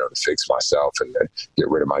else, to fix myself and to get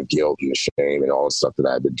rid of my guilt and the shame and all the stuff that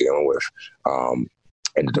I had been dealing with,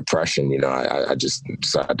 the depression, I just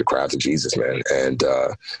decided to cry out to Jesus, man. And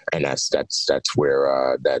that's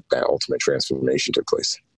where that ultimate transformation took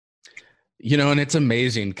place. And it's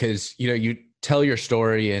amazing because, you tell your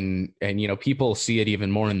story and, people see it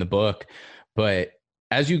even more in the book, but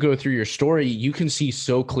as you go through your story, you can see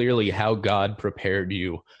so clearly how God prepared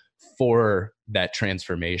you for that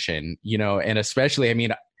transformation, and especially,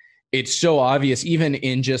 it's so obvious even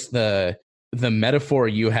in just the metaphor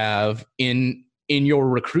you have in your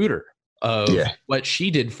recruiter of what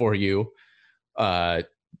she did for you,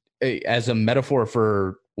 as a metaphor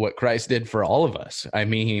for what Christ did for all of us.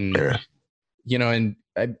 And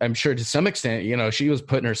I'm sure to some extent, she was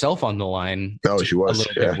putting herself on the line. No, she was a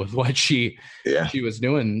little bit with what she was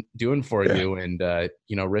doing for you, and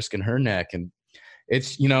risking her neck. And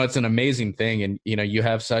it's it's an amazing thing. And you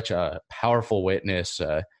have such a powerful witness,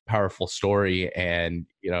 powerful story, and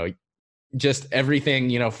just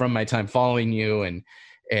everything from my time following you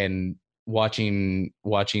and watching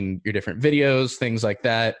your different videos, things like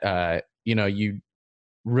that. You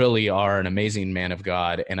really are an amazing man of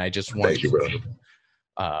God, and I just want to,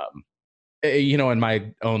 in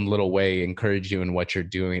my own little way, encourage you in what you're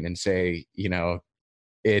doing and say,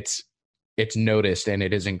 it's noticed and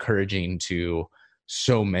it is encouraging to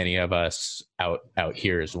so many of us out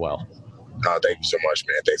here as well. Thank you so much,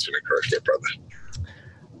 man. Thanks for the encouragement, brother.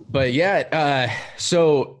 But yeah,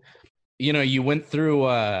 so you went through,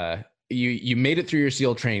 you made it through your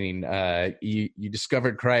SEAL training. You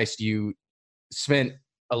discovered Christ. You spent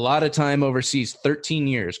a lot of time overseas, 13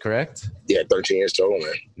 years, correct? Yeah, 13 years total,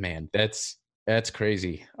 man. Man, that's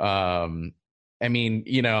crazy. And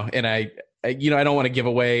I don't want to give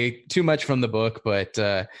away too much from the book, but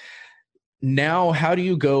now how do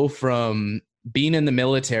you go from being in the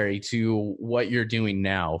military to what you're doing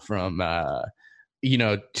now, from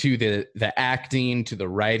to the acting, to the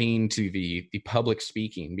writing, to the public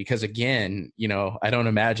speaking? Because again, I don't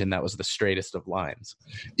imagine that was the straightest of lines.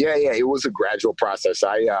 Yeah, it was a gradual process.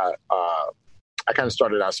 I kind of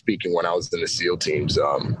started out speaking when I was in the SEAL teams.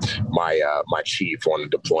 My chief on the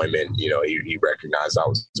deployment, he recognized I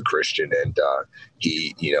was a Christian, and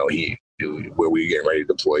he where we were getting ready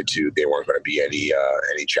to deploy to, there weren't going to be any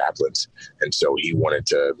chaplains, and so he wanted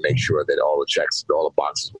to make sure that all the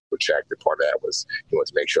boxes were checked. And part of that was he wanted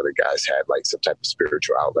to make sure the guys had like some type of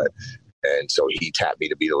spiritual outlet. And so he tapped me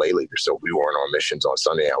to be the lay leader. So we weren't on missions on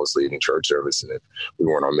Sunday, I was leading church service. And if we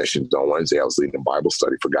weren't on missions on Wednesday, I was leading Bible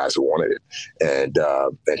study for guys who wanted it. And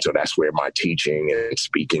so that's where my teaching and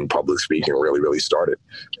speaking, public speaking really, really started.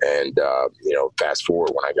 And, fast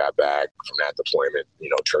forward, when I got back from that deployment,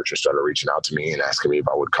 churches started reaching out to me and asking me if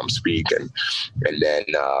I would come speak. And then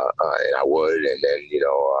I would. And then,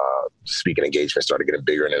 speaking engagements started getting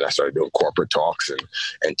bigger. And then I started doing corporate talks and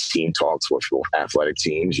team talks with athletic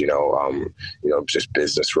teams, just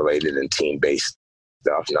business related and team based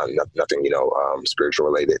stuff, nothing, spiritual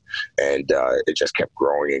related. And it just kept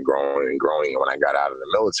growing and growing and growing. And when I got out of the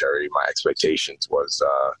military, my expectations was,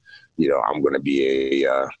 I'm going to be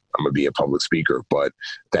a public speaker, but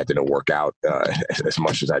that didn't work out as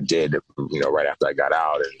much as I did, right after I got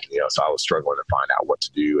out. And, so I was struggling to find out what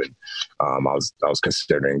to do. And I was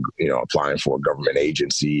considering, applying for a government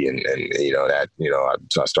agency and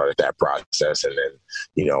so I started that process. And then,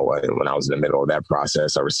 when I was in the middle of that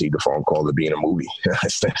process, I received a phone call to be in a movie.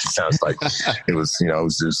 It sounds like it was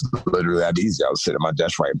just literally that easy. I was sitting at my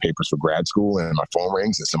desk writing papers for grad school, and my phone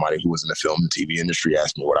rings, and somebody who was in the film and TV industry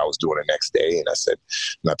asked me what I was doing the next day. And I said,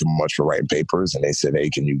 nothing much for writing papers. And they said, hey,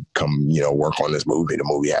 can you come, work on this movie? The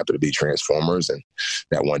movie happened to be Transformers. And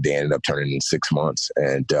that one day ended up turning in 6 months.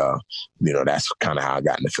 And, that's kind of how I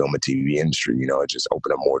got in the film and TV industry. It just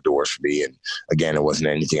opened up more doors for me. And again, it wasn't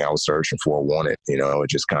anything I was searching for or wanted, it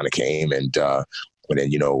just kind of came. And then,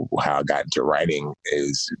 how I got into writing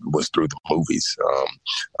was through the movies.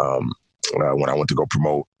 When I went to go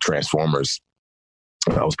promote Transformers,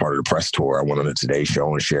 I was part of the press tour. I went on the Today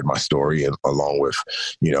Show and shared my story along with,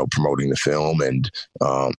 promoting the film. And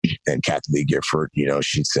Kathy Lee Gifford,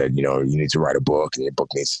 she said, you need to write a book, and your book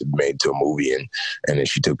needs to be made into a movie. And then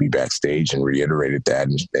she took me backstage and reiterated that.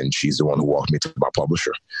 And she's the one who walked me to my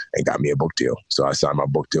publisher and got me a book deal. So I signed my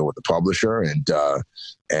book deal with the publisher, and the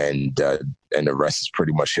rest is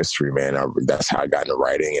pretty much history, man. That's how I got into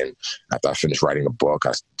writing. And after I finished writing a book, I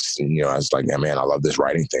was like, yeah, man, I love this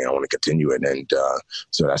writing thing. I want to continue it. And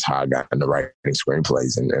so that's how I got into writing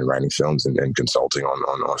screenplays and writing films and consulting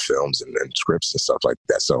on films and scripts and stuff like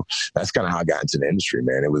that. So that's kind of how I got into the industry,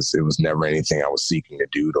 man. It was never anything I was seeking to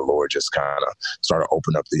do. The Lord just kind of started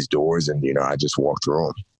opening up these doors, and, I just walked through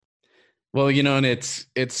them. Well, and it's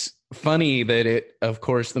funny that of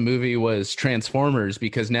course the movie was Transformers,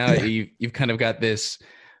 because now you've kind of got this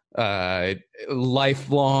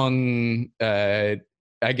lifelong, I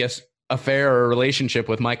guess, affair or relationship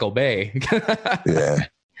with Michael Bay.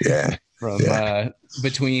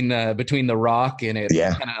 Between The Rock and it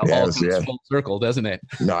kind of all comes full circle, doesn't it?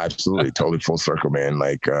 No, absolutely. Totally full circle, man.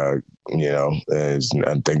 Like, I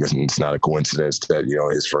think it's not a coincidence that,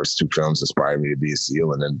 his first 2 films inspired me to be a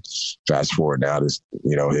SEAL. And then fast forward now to,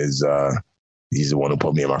 he's the one who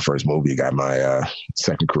put me in my first movie, got my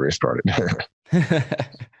second career started.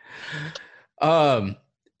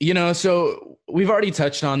 So we've already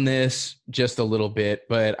touched on this just a little bit,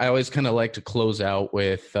 but I always kind of like to close out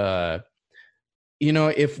with,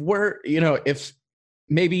 if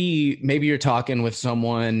maybe you're talking with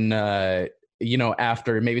someone,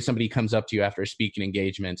 after maybe somebody comes up to you after a speaking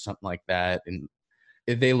engagement, something like that, and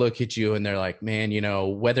if they look at you and they're like, man,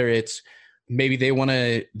 whether it's maybe they want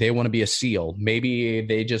to be a SEAL, maybe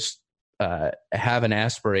they just have an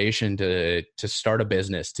aspiration to start a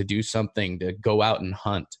business, to do something, to go out and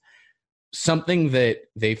hunt, something that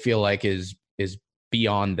they feel like is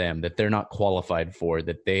beyond them, that they're not qualified for,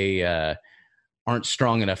 that they aren't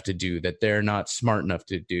strong enough to do, that they're not smart enough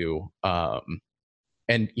to do. And,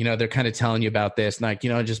 they're kind of telling you about this, and like,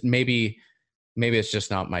 just maybe it's just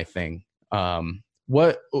not my thing.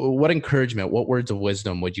 What encouragement, what words of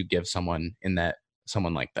wisdom would you give someone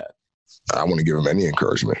like that? I want to give them any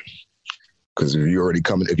encouragement. Because if you're already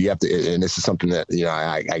coming, if you have to, and this is something that,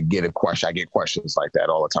 I get questions like that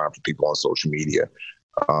all the time from people on social media.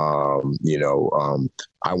 I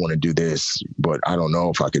want to do this, but I don't know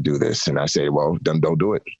if I could do this. And I say, well, then don't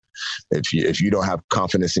do it. If you don't have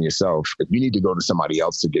confidence in yourself, if you need to go to somebody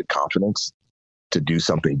else to get confidence to do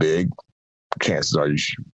something big, chances are you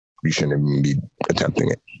shouldn't even be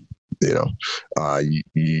attempting it.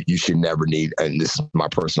 You should never need, and this is my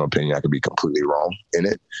personal opinion, I could be completely wrong in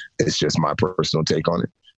it. It's just my personal take on it.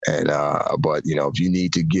 And, but if you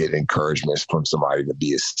need to get encouragement from somebody to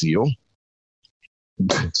be a SEAL,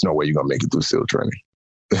 there's no way you're going to make it through SEAL training.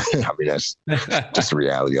 I mean, that's just the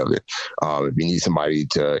reality of it. If you need somebody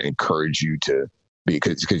to encourage you to be,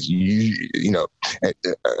 because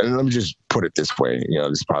and let me just put it this way,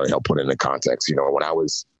 this probably help put it in the context.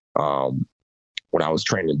 When I was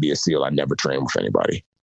training to be a SEAL, I never trained with anybody,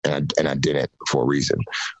 and I didn't for a reason,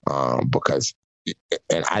 because,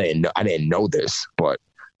 and I didn't know this, but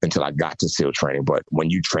until I got to SEAL training. But when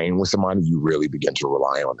you train with somebody, you really begin to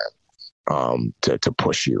rely on them to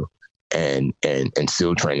push you, and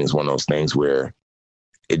SEAL training is one of those things where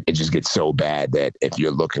it just gets so bad that if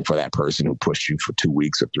you're looking for that person who pushed you for 2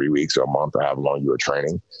 weeks or 3 weeks or a month or however long you were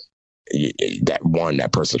training, that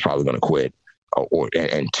person's probably going to quit,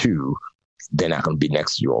 and two, they're not going to be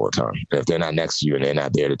next to you all the time. And if they're not next to you and they're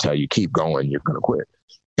not there to tell you keep going, you're going to quit.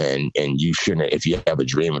 And you shouldn't, if you have a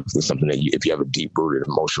dream, if there's something that if you have a deep rooted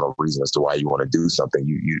emotional reason as to why you want to do something,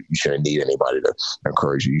 you shouldn't need anybody to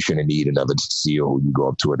encourage you. You shouldn't need another SEAL who you go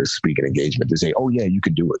up to at a speaking engagement to say, oh yeah, you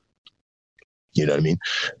can do it. You know what I mean?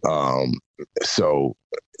 So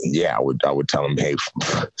yeah, I would tell them, hey,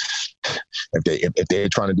 if they're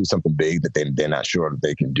trying to do something big that they're not sure that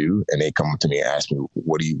they can do, and they come up to me and ask me,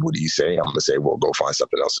 what do you say? I'm going to say, well, go find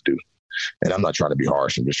something else to do. And I'm not trying to be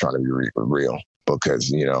harsh. I'm just trying to be real, because,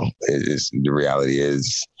 the reality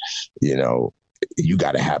is, you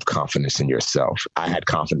got to have confidence in yourself. I had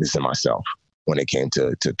confidence in myself when it came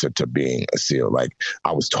to being a SEAL. Like,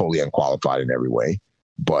 I was totally unqualified in every way,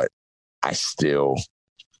 but I still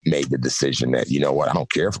made the decision that, I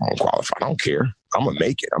don't care if I'm unqualified. I don't care. I'm going to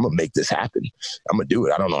make it. I'm going to make this happen. I'm going to do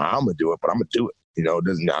it. I don't know how I'm going to do it, but I'm going to do it.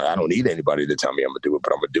 I don't need anybody to tell me I'm going to do it,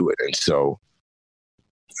 but I'm going to do it. And so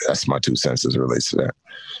that's my 2 cents as it relates to that.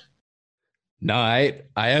 No, I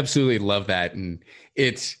absolutely love that. And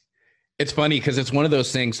it's funny because it's one of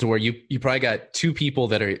those things to where you probably got 2 people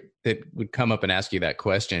that would come up and ask you that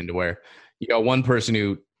question, to where you got one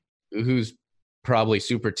person who's probably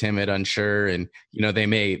super timid, unsure, and they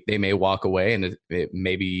may walk away, and it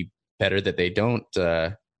may be better that they don't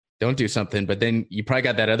do something. But then you probably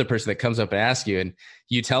got that other person that comes up and asks you, and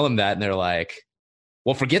you tell them that, and they're like,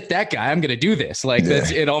 well, forget that guy, I'm going to do this. Like,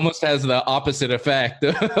 it almost has the opposite effect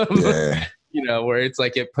of, where it's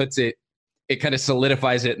like it kind of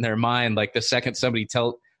solidifies it in their mind. Like, the second somebody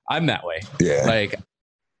I'm that way. Yeah. Like, the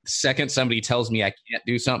second somebody tells me I can't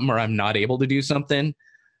do something or I'm not able to do something,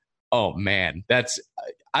 oh man,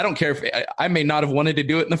 I don't care if I may not have wanted to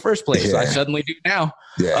do it in the first place. Yeah. I suddenly do now.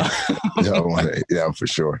 Yeah. Yeah, for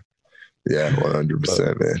sure. Yeah,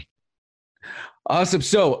 100%, man. Awesome.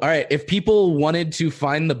 So, all right, if people wanted to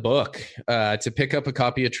find the book, to pick up a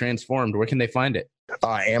copy of Transformed, where can they find it?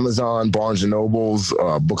 Amazon, Barnes & Noble's,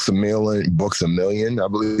 Books A Million, I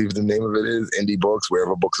believe the name of it is. Indie Books,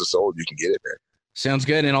 wherever books are sold, you can get it, man. Sounds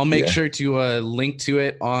good. And I'll make sure to link to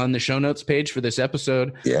it on the show notes page for this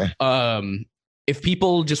episode. Yeah. If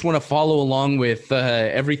people just want to follow along with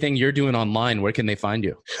everything you're doing online, where can they find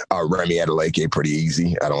you? Remi Adeleke, pretty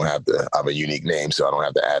easy. I have a unique name, so I don't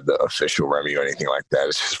have to add the official Remi or anything like that.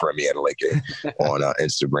 It's just Remi Adeleke on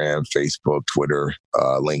Instagram, Facebook, Twitter,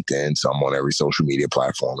 LinkedIn. So I'm on every social media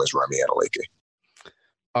platform as Remi Adeleke.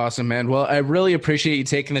 Awesome, man. Well, I really appreciate you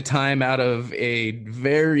taking the time out of a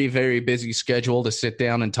very, very busy schedule to sit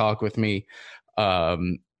down and talk with me.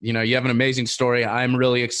 You have an amazing story. I'm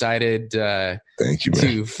really excited Thank you, man.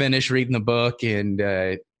 to finish reading the book and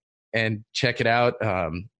check it out.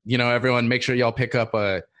 Everyone, make sure y'all pick up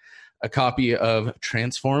a copy of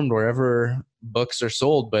Transformed wherever books are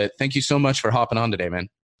sold. But thank you so much for hopping on today, man.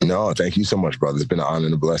 No, thank you so much, brother. It's been an honor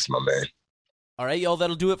and a blessing, my man. All right, y'all,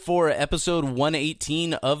 that'll do it for episode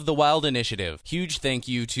 118 of The Wild Initiative. Huge thank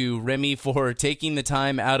you to Remi for taking the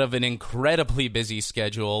time out of an incredibly busy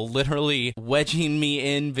schedule, literally wedging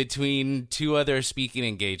me in between two other speaking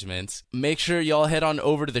engagements. Make sure y'all head on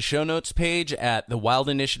over to the show notes page at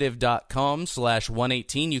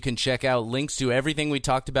thewildinitiative.com/118. You can check out links to everything we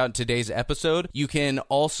talked about in today's episode. You can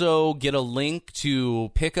also get a link to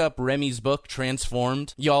pick up Remi's book,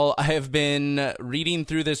 Transformed. Y'all, I have been reading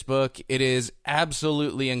through this book. It is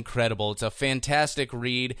absolutely incredible. It's a fantastic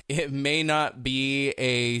read. It may not be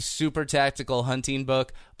a super tactical hunting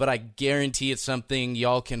book, but I guarantee it's something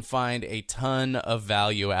y'all can find a ton of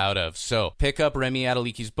value out of. So pick up Remi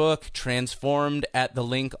Adeleke's book, Transformed, at the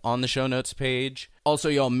link on the show notes page. Also,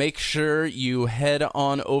 y'all, make sure you head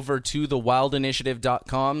on over to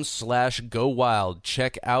thewildinitiative.com/GoWild.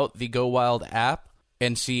 Check out the Go Wild app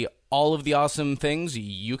and see all of the awesome things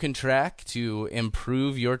you can track to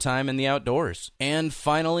improve your time in the outdoors. And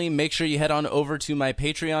finally, make sure you head on over to my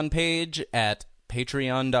Patreon page at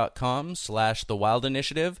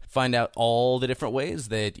patreon.com/thewildinitiative. Find out all the different ways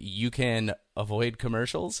that you can avoid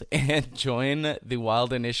commercials and join the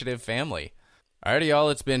Wild Initiative family. Alrighty, y'all,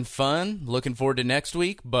 it's been fun. Looking forward to next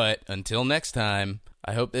week, but until next time,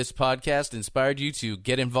 I hope this podcast inspired you to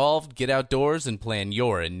get involved, get outdoors, and plan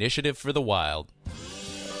your initiative for the wild.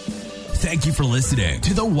 Thank you for listening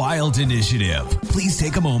to The Wild Initiative. Please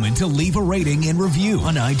take a moment to leave a rating and review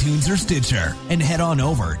on iTunes or Stitcher, and head on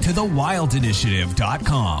over to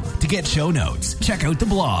thewildinitiative.com to get show notes, check out the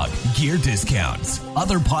blog, gear discounts,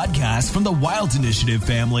 other podcasts from the Wild Initiative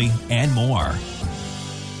family, and more.